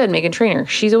we said, Meghan Trainor,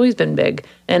 she's always been big,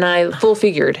 and I full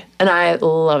figured, and I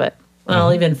love it.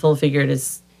 Well, even full figured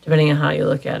is, depending on how you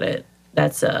look at it,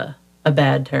 that's a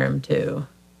bad term too.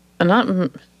 I'm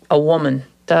not a woman.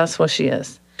 That's what she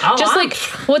is. Oh, Just like,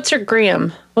 what's her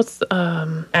Graham? What's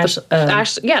Ashley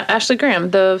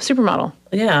Graham, the supermodel.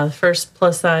 Yeah, the first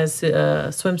plus size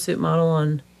swimsuit model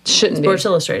on Shouldn't Sports be.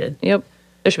 Illustrated. Yep.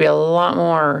 There should be a lot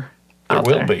more. There out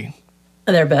will there. be.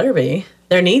 And there better be.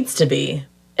 There needs to be.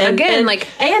 And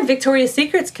Victoria's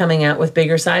Secret's coming out with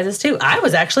bigger sizes too. I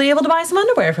was actually able to buy some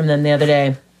underwear from them the other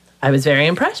day. I was very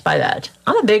impressed by that.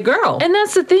 I'm a big girl. And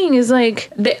that's the thing is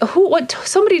like,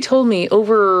 somebody told me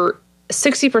over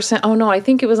 60%. Oh no, I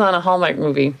think it was on a Hallmark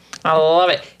movie. I love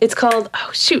it. It's called, oh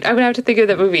shoot, I'm gonna have to think of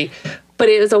that movie. But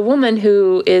it was a woman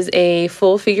who is a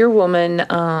full figure woman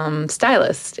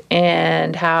stylist,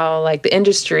 and how like the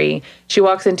industry, she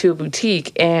walks into a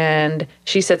boutique and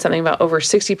she said something about over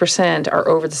 60% are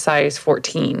over the size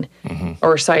 14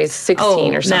 or size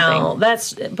 16 or something. No,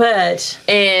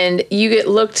 and you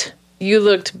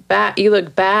look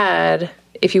bad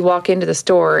if you walk into the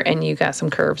store and you got some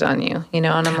curves on you, and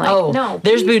I'm like, no.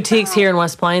 There's boutiques here in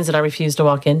West Plains that I refuse to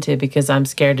walk into because I'm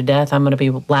scared to death I'm going to be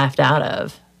laughed out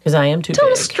of because I am too Don't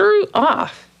big. screw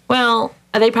off. Well,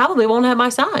 they probably won't have my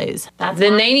size.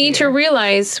 Then they need to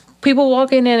realize people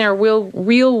walking in are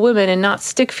real women and not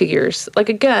stick figures. Like,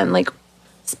 again, like,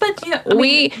 But yeah,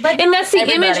 and that's the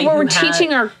image where we're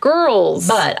teaching our girls.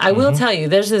 But I will tell you,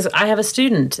 I have a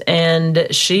student, and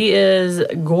she is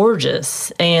gorgeous,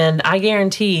 and I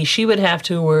guarantee she would have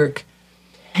to work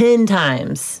 10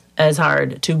 times as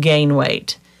hard to gain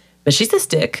weight. But she's a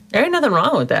stick. There ain't nothing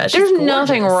wrong with that. There's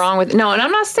nothing wrong with no, and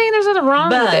I'm not saying there's nothing wrong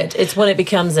with it. But it's when it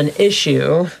becomes an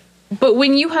issue. But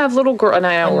when you have little girls, and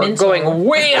I know we're going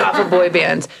way off of boy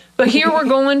bands, but here we're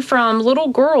going from little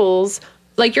girls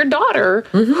like your daughter,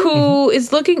 who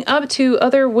is looking up to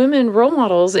other women role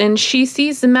models, and she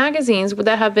sees the magazines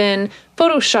that have been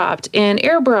photoshopped and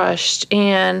airbrushed,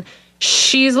 and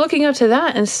she's looking up to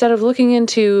that instead of looking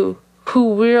into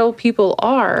who real people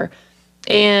are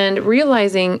and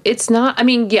realizing it's not, I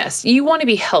mean, yes, you want to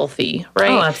be healthy, right?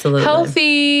 Oh, absolutely.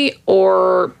 Healthy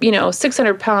or,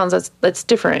 600 pounds, that's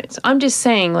different. I'm just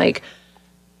saying, like,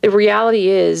 the reality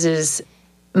is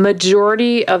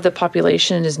majority of the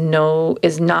population is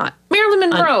not. Marilyn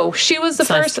Monroe, she was the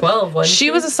size first. 12, wasn't she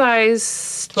she? was a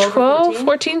size 12,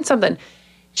 14 something.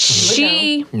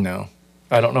 No.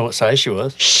 I don't know what size she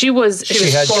was. She was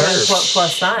had curves.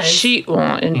 plus size.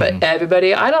 But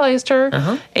everybody idolized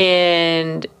her.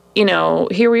 And,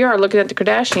 here we are looking at the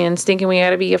Kardashians thinking we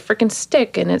gotta be a freaking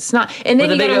stick, and it's not. And then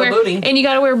With a you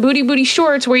gotta wear booty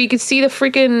shorts where you can see the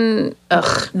freaking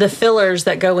the fillers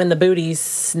that go in the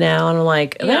booties now, and I'm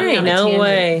like, there ain't no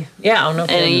way. Yeah, no.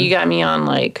 And you got me on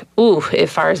like, ooh, it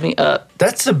fires me up.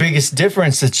 That's the biggest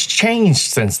difference that's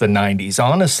changed since the 90s,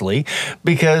 honestly,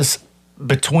 because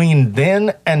between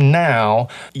then and now,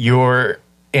 your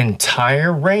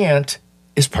entire rant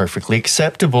is perfectly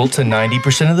acceptable to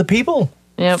 90% of the people.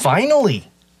 Yep. Finally.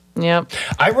 Yep.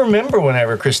 I remember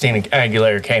whenever Christina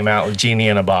Aguilera came out with Genie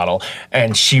in a Bottle,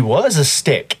 and she was a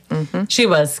stick. She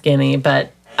was skinny,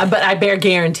 but I bear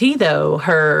guarantee, though,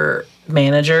 her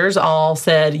managers all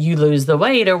said, you lose the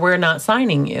weight or we're not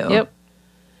signing you. Yep.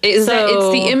 It's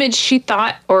the image she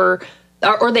thought or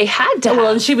they had to have.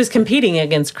 Well, and she was competing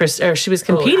against she was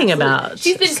competing about.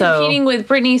 She's been competing with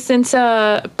Britney since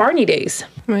Barney days.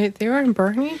 Wait, they were in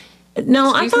Barney?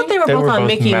 No, I thought they were both on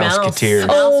Mickey Mouse. Mouseketeers.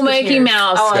 Oh, Mickey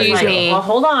Mouse. Excuse right. me. Well,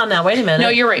 hold on now. Wait a minute. No,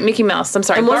 you're right. Mickey Mouse. I'm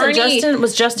sorry. And Barney.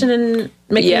 was Justin in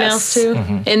Mickey Mouse too?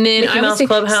 And then Mickey I Mouse was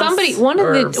Clubhouse, somebody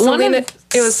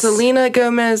It was Selena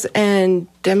Gomez and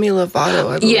Demi Lovato,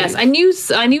 I believe. Yes, I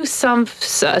knew some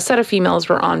set of females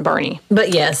were on Barney.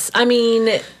 But yes, I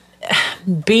mean,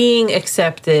 being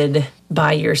accepted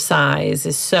by your size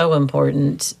is so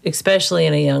important, especially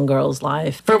in a young girl's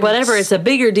life. For whatever, it's a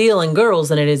bigger deal in girls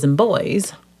than it is in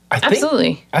boys.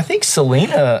 Absolutely. I think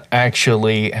Selena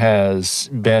actually has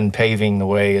been paving the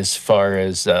way as far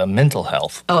as mental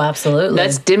health. Oh, absolutely.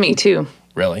 That's Demi too.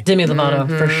 Really? Demi Lovato,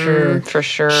 for sure. For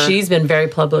sure. She's been very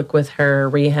public with her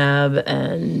rehab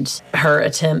and her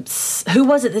attempts. Who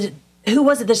was it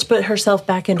that put herself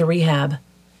back into rehab?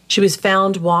 She was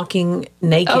found walking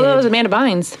naked. Oh, that was Amanda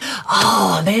Bynes.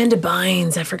 Oh, Amanda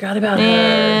Bynes. I forgot about her.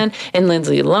 And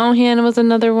Lindsay Lohan was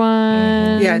another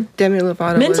one. Yeah, Demi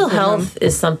Lovato. Mental health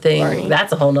is something,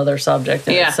 that's a whole nother subject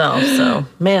in itself. So,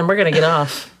 man, we're going to get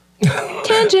off.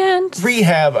 Tangent.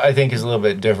 Rehab, I think, is a little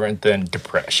bit different than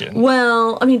depression.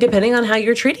 Well, I mean, depending on how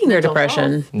you're treating your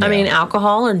depression. I mean,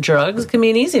 alcohol and drugs can be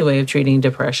an easy way of treating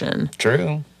depression.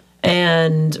 True.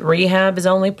 And rehab is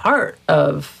only part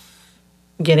of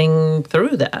getting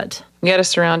through that. You got to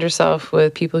surround yourself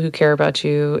with people who care about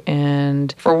you.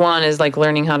 And for one is like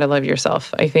learning how to love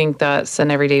yourself. I think that's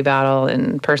an everyday battle.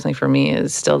 And personally for me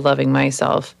is still loving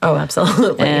myself. Oh,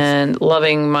 absolutely. And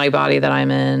loving my body that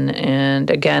I'm in. And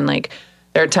again, like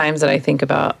there are times that I think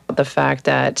about the fact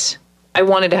that I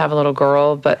wanted to have a little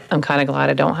girl, but I'm kind of glad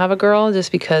I don't have a girl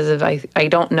just because of I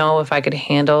don't know if I could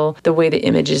handle the way the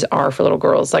images are for little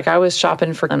girls. Like I was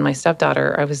shopping for my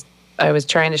stepdaughter. I was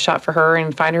trying to shop for her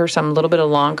and find her some little bit of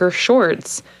longer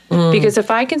shorts because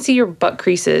if I can see your butt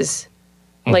creases,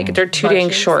 like they're too dang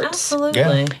shorts. Absolutely.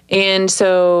 Yeah. And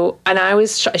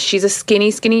she's a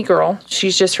skinny girl.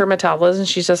 She's just her metabolism.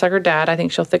 She's just like her dad. I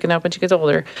think she'll thicken up when she gets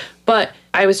older. But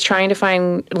I was trying to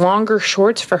find longer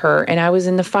shorts for her and I was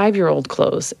in the 5-year-old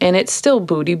clothes and it's still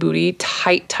booty,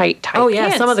 tight Oh, yeah.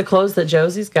 pants. Some of the clothes that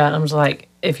Josie's got, I'm just like,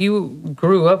 if you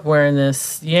grew up wearing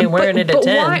this, you ain't wearing it at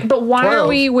 10. Why 12. are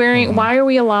we wearing? Why are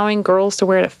we allowing girls to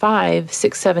wear it at 5,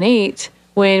 6, 7, 8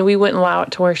 when we wouldn't allow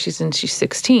it to where she's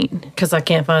 16? Because I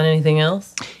can't find anything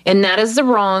else. And that's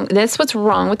what's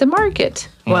wrong with the market.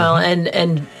 Well,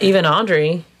 and even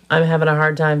Audrey, I'm having a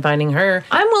hard time finding her.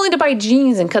 I'm willing to buy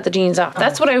jeans and cut the jeans off.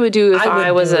 That's what I would do if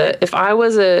I was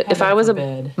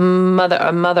a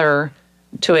mother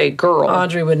to a girl.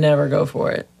 Audrey would never go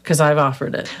for it because I've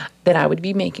offered it. Then I would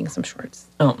be making some shorts.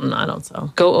 Oh, no, I don't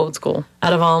sew. Go old school.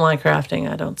 Out of all my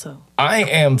crafting, I don't sew. I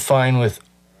am fine with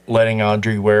letting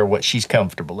Audrey wear what she's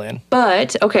comfortable in.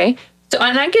 But okay, so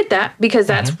and I get that because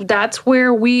that's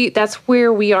where we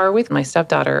are with my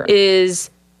stepdaughter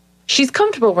is she's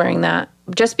comfortable wearing that.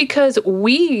 Just because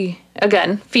we,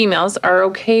 again, females, are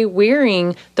okay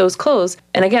wearing those clothes.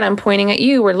 And again, I'm pointing at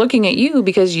you. We're looking at you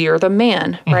because you're the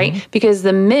man, right? Because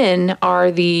the men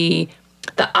are the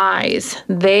eyes.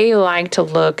 They like to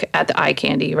look at the eye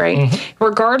candy, right?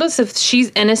 Regardless if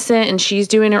she's innocent and she's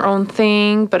doing her own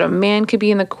thing, but a man could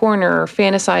be in the corner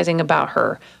fantasizing about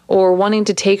her or wanting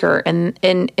to take her. And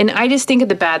I just think of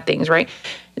the bad things, right?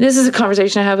 This is a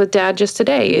conversation I had with Dad just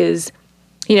today is,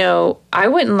 you know, I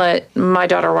wouldn't let my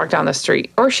daughter walk down the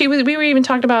street. Or we were even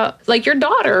talking about, like, your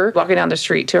daughter walking down the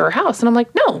street to her house. And I'm like,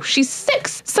 no, she's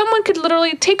 6. Someone could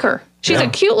literally take her. She's a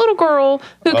cute little girl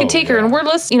who could take her. And we're,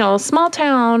 small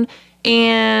town.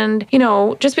 And,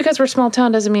 just because we're small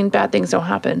town doesn't mean bad things don't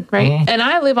happen, right? And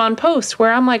I live on post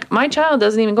where I'm like, my child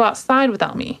doesn't even go outside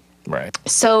without me. Right.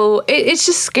 So it's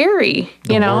just scary,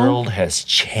 The world has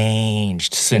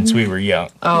changed since we were young.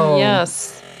 Oh,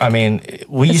 yes. I mean,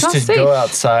 we used to safe. go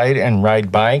outside and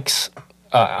ride bikes.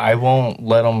 I won't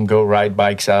let them go ride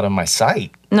bikes out of my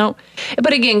sight. No.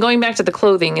 But again, going back to the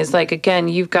clothing is like, again,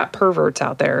 you've got perverts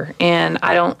out there. And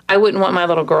I wouldn't want my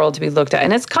little girl to be looked at.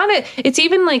 And it's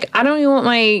even like, I don't even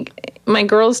want my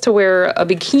girls to wear a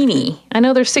bikini. I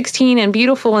know they're 16 and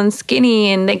beautiful and skinny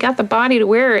and they got the body to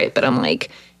wear it. But I'm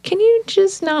like, can you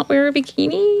just not wear a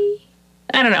bikini?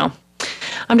 I don't know.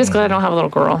 I'm just glad I don't have a little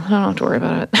girl. I don't have to worry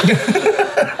about it.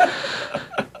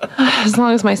 As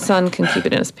long as my son can keep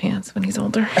it in his pants when he's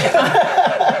older.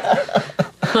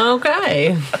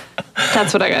 okay.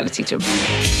 That's what I got to teach him.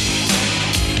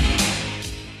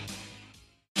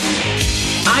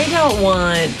 I don't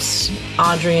want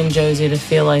Audrey and Josie to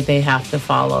feel like they have to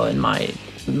follow in my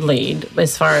lead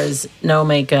as far as no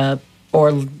makeup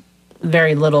or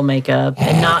very little makeup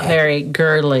and not very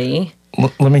girly.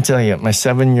 Let me tell you, my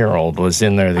 7-year-old was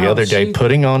in there the other day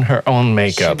putting on her own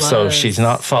makeup, so she's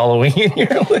not following in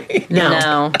your lead.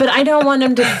 No. But I don't want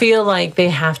them to feel like they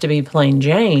have to be plain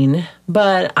Jane,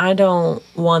 but I don't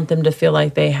want them to feel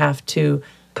like they have to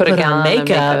put on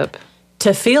makeup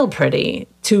to feel pretty,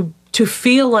 to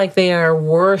feel like they are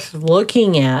worth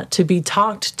looking at, to be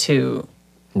talked to.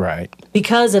 Right.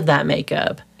 Because of that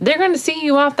makeup. They're going to see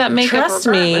you off that makeup. Trust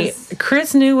me,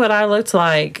 Chris knew what I looked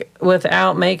like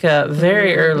without makeup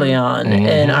very early on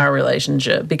in our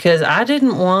relationship because I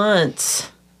didn't want...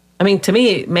 I mean, to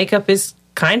me, makeup is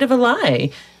kind of a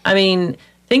lie. I mean,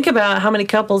 think about how many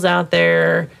couples out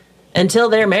there, until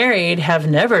they're married, have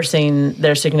never seen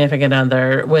their significant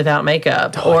other without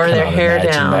makeup or their hair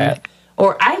down.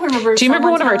 Or I remember. Do you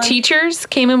remember one of our teachers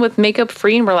came in with makeup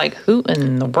free and we're like, who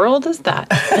in the world is that?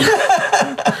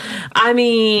 I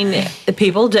mean,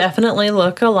 people definitely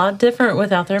look a lot different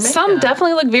without their makeup. Some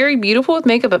definitely look very beautiful with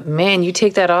makeup, but man, you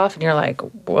take that off and you're like,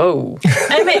 whoa.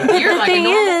 I mean, but You're the like a thing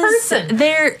normal is,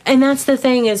 person. and that's the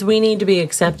thing is, we need to be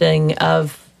accepting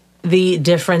of the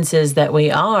differences that we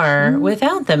are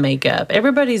without the makeup.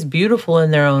 Everybody's beautiful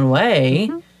in their own way.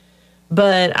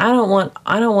 But I don't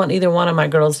want either one of my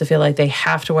girls to feel like they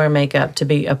have to wear makeup to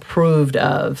be approved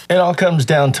of. It all comes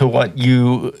down to what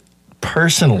you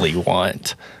personally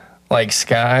want. Like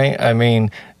Sky, I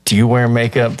mean, do you wear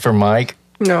makeup for Mike?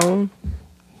 No,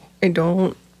 I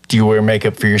don't. Do you wear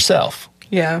makeup for yourself?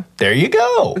 Yeah. There you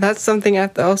go. That's something I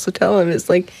have to also tell him is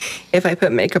like, if I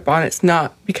put makeup on, it's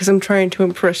not because I'm trying to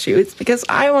impress you. It's because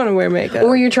I want to wear makeup.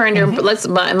 Or you're trying to,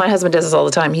 my husband does this all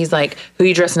the time. He's like, who are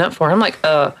you dressing up for? I'm like,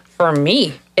 for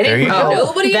me. It There ain't you for go.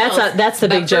 Nobody else. That's the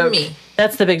big but joke. For me.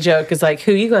 That's the big joke. Is like,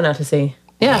 who you going out to see?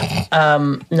 Yeah.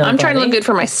 No, I'm trying to look good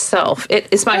for myself.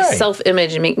 It's my Right.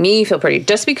 self-image and make me feel pretty.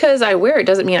 Just because I wear it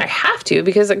doesn't mean I have to,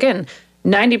 because again,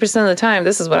 90% of the time,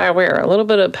 this is what I wear. A little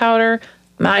bit of powder,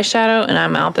 my eyeshadow, and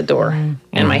I'm out the door.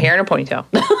 And my hair in a ponytail.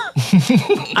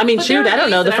 I mean, shoot, there are I don't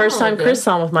know. days The that I first don't time look Chris good.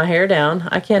 saw me with my hair down,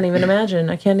 I can't even imagine.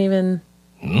 I can't even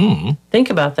think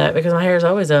about that because my hair is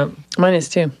always up. Mine is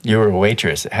too. You were a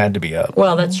waitress. It had to be up.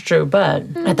 Well, that's true, but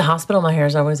at the hospital, my hair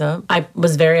is always up. I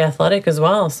was very athletic as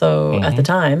well, so at the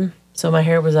time, so my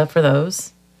hair was up for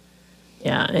those.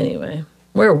 Yeah. Anyway,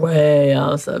 we're way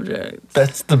off subject.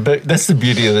 That's the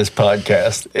beauty of this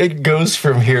podcast. It goes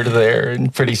from here to there,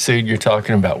 and pretty soon you're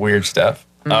talking about weird stuff.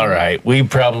 All right, we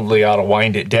probably ought to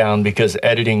wind it down because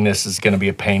editing this is going to be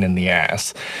a pain in the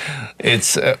ass.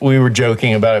 It's we were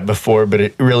joking about it before, but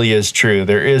it really is true.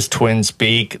 There is twin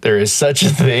speak. There is such a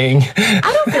thing. I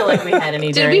don't feel like we had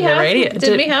any during the radio.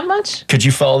 Did we have much? Could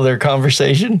you follow their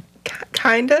conversation?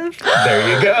 Kind of.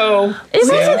 There you go. It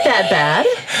wasn't that bad.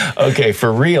 Okay,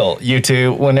 for real, you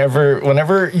two,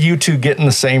 whenever you two get in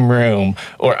the same room,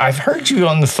 or I've heard you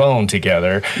on the phone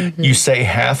together, you say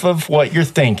half of what you're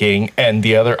thinking, and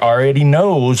the other already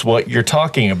knows what you're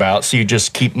talking about, so you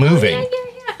just keep moving.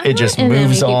 It just And then we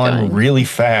moves keep on going. really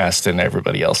fast, and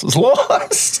everybody else is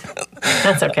lost.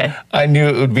 That's okay. I knew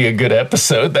it would be a good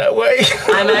episode that way.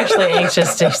 I'm actually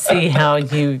anxious to see how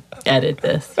you edit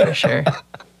this for sure.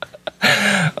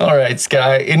 All right,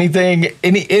 Sky,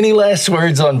 any last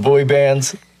words on boy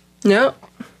bands? No,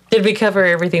 Did we cover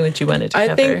everything that you wanted to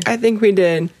cover? I think we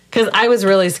did. Because I was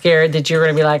really scared that you were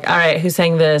going to be like, all right, who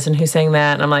sang this and who sang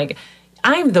that? And I'm like,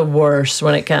 I'm the worst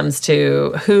when it comes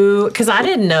to who, because I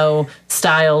didn't know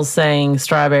Styles sang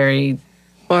Strawberry.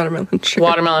 Watermelon sugar.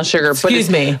 Watermelon sugar. Excuse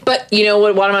me. But you know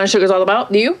what watermelon sugar is all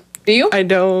about? Do you? I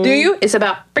don't. Do you? It's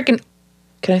about freaking.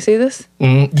 Can I say this?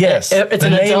 Yes, It's the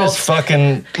an name adult. is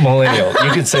fucking millennial.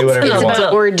 You can say whatever you It's want.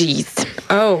 about orgies.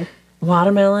 Oh,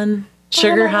 Watermelon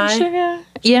Sugar High. Sugar.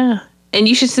 Yeah. And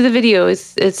you should see the video.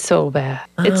 It's so bad.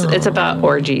 It's about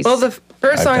orgies. well, the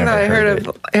first song that I never heard heard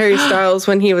of Harry Styles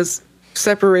when he was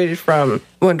separated from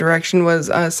One Direction was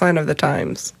 "Sign of the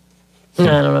Times." No,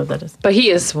 I don't know what that is. but he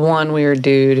is one weird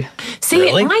dude. See,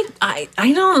 Really? I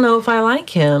don't know if I like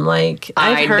him. Like,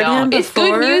 I've heard him before. It's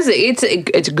good music.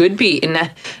 It's a good beat,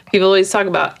 and people always talk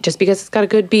about just because it's got a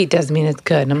good beat doesn't mean it's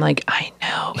good. And I'm like, I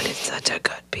know, but it's such a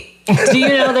good beat. Do you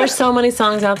know there's so many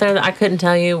songs out there that I couldn't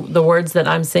tell you the words that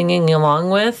I'm singing along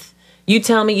with? You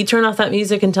tell me, you turn off that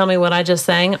music and tell me what I just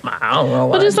sang. I don't know what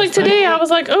Well, just I like today, I was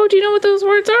like, oh, do you know what those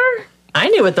words are? I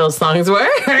knew what those songs were.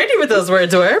 I knew what those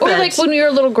words were. Or But like when we were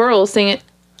little girls singing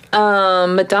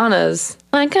Madonna's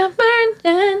like a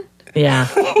virgin. yeah.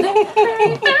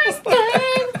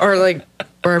 Or like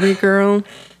Barbie Girl.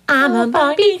 I'm a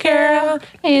Barbie girl.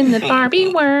 In the Barbie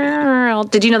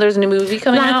world. Did you know there's a new movie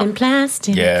coming Life in out?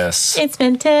 plastic. Yes. It's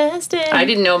fantastic. I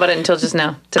didn't know about it until just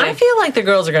now. Today. I feel like the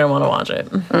girls are going to want to watch it.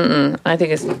 I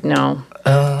think it's no.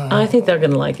 I think they're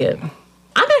going to like it.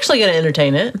 I'm actually going to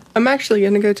entertain it. I'm actually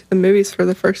gonna go to the movies for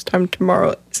the first time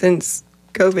tomorrow since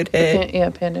COVID hit. Yeah,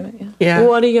 pandemic. Yeah. Yeah,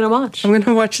 What are you going to watch? I'm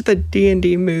gonna watch the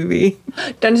D&D movie.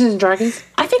 Dungeons and Dragons.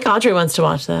 I think Audrey wants to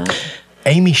watch that.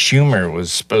 Amy Schumer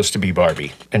was supposed to be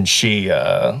Barbie, and she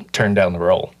turned down the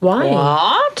role. Why?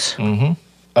 What?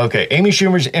 Okay, Amy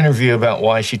Schumer's interview about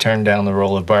why she turned down the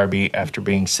role of Barbie after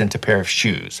being sent a pair of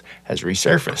shoes has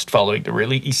resurfaced following the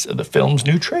release of the film's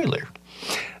new trailer.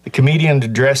 The comedian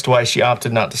addressed why she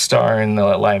opted not to star in the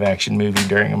live-action movie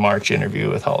during a March interview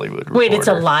with Hollywood Reporter. Wait, it's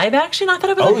a live action? I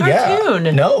thought it was Oh, a cartoon.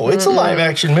 yeah. No, it's a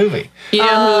live-action movie. You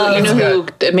know it's who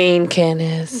the main Ken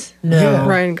is? No.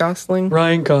 Ryan Gosling.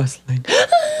 Ryan Gosling.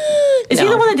 Is he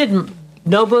the one that did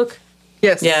Notebook?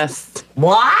 Yes. Yes.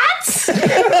 What? Footage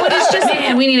just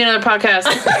man, we need another podcast.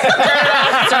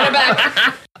 Start it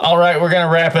back. All right, we're going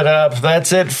to wrap it up.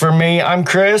 That's it for me. I'm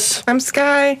Chris. I'm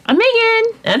Sky. I'm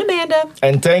Megan. And Amanda.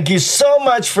 And thank you so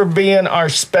much for being our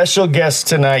special guest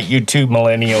tonight, you two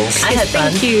millennials. I had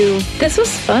fun. Thank you. This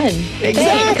was fun.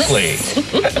 Exactly.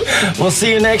 We'll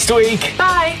see you next week.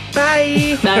 Bye.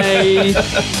 Bye.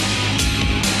 Bye.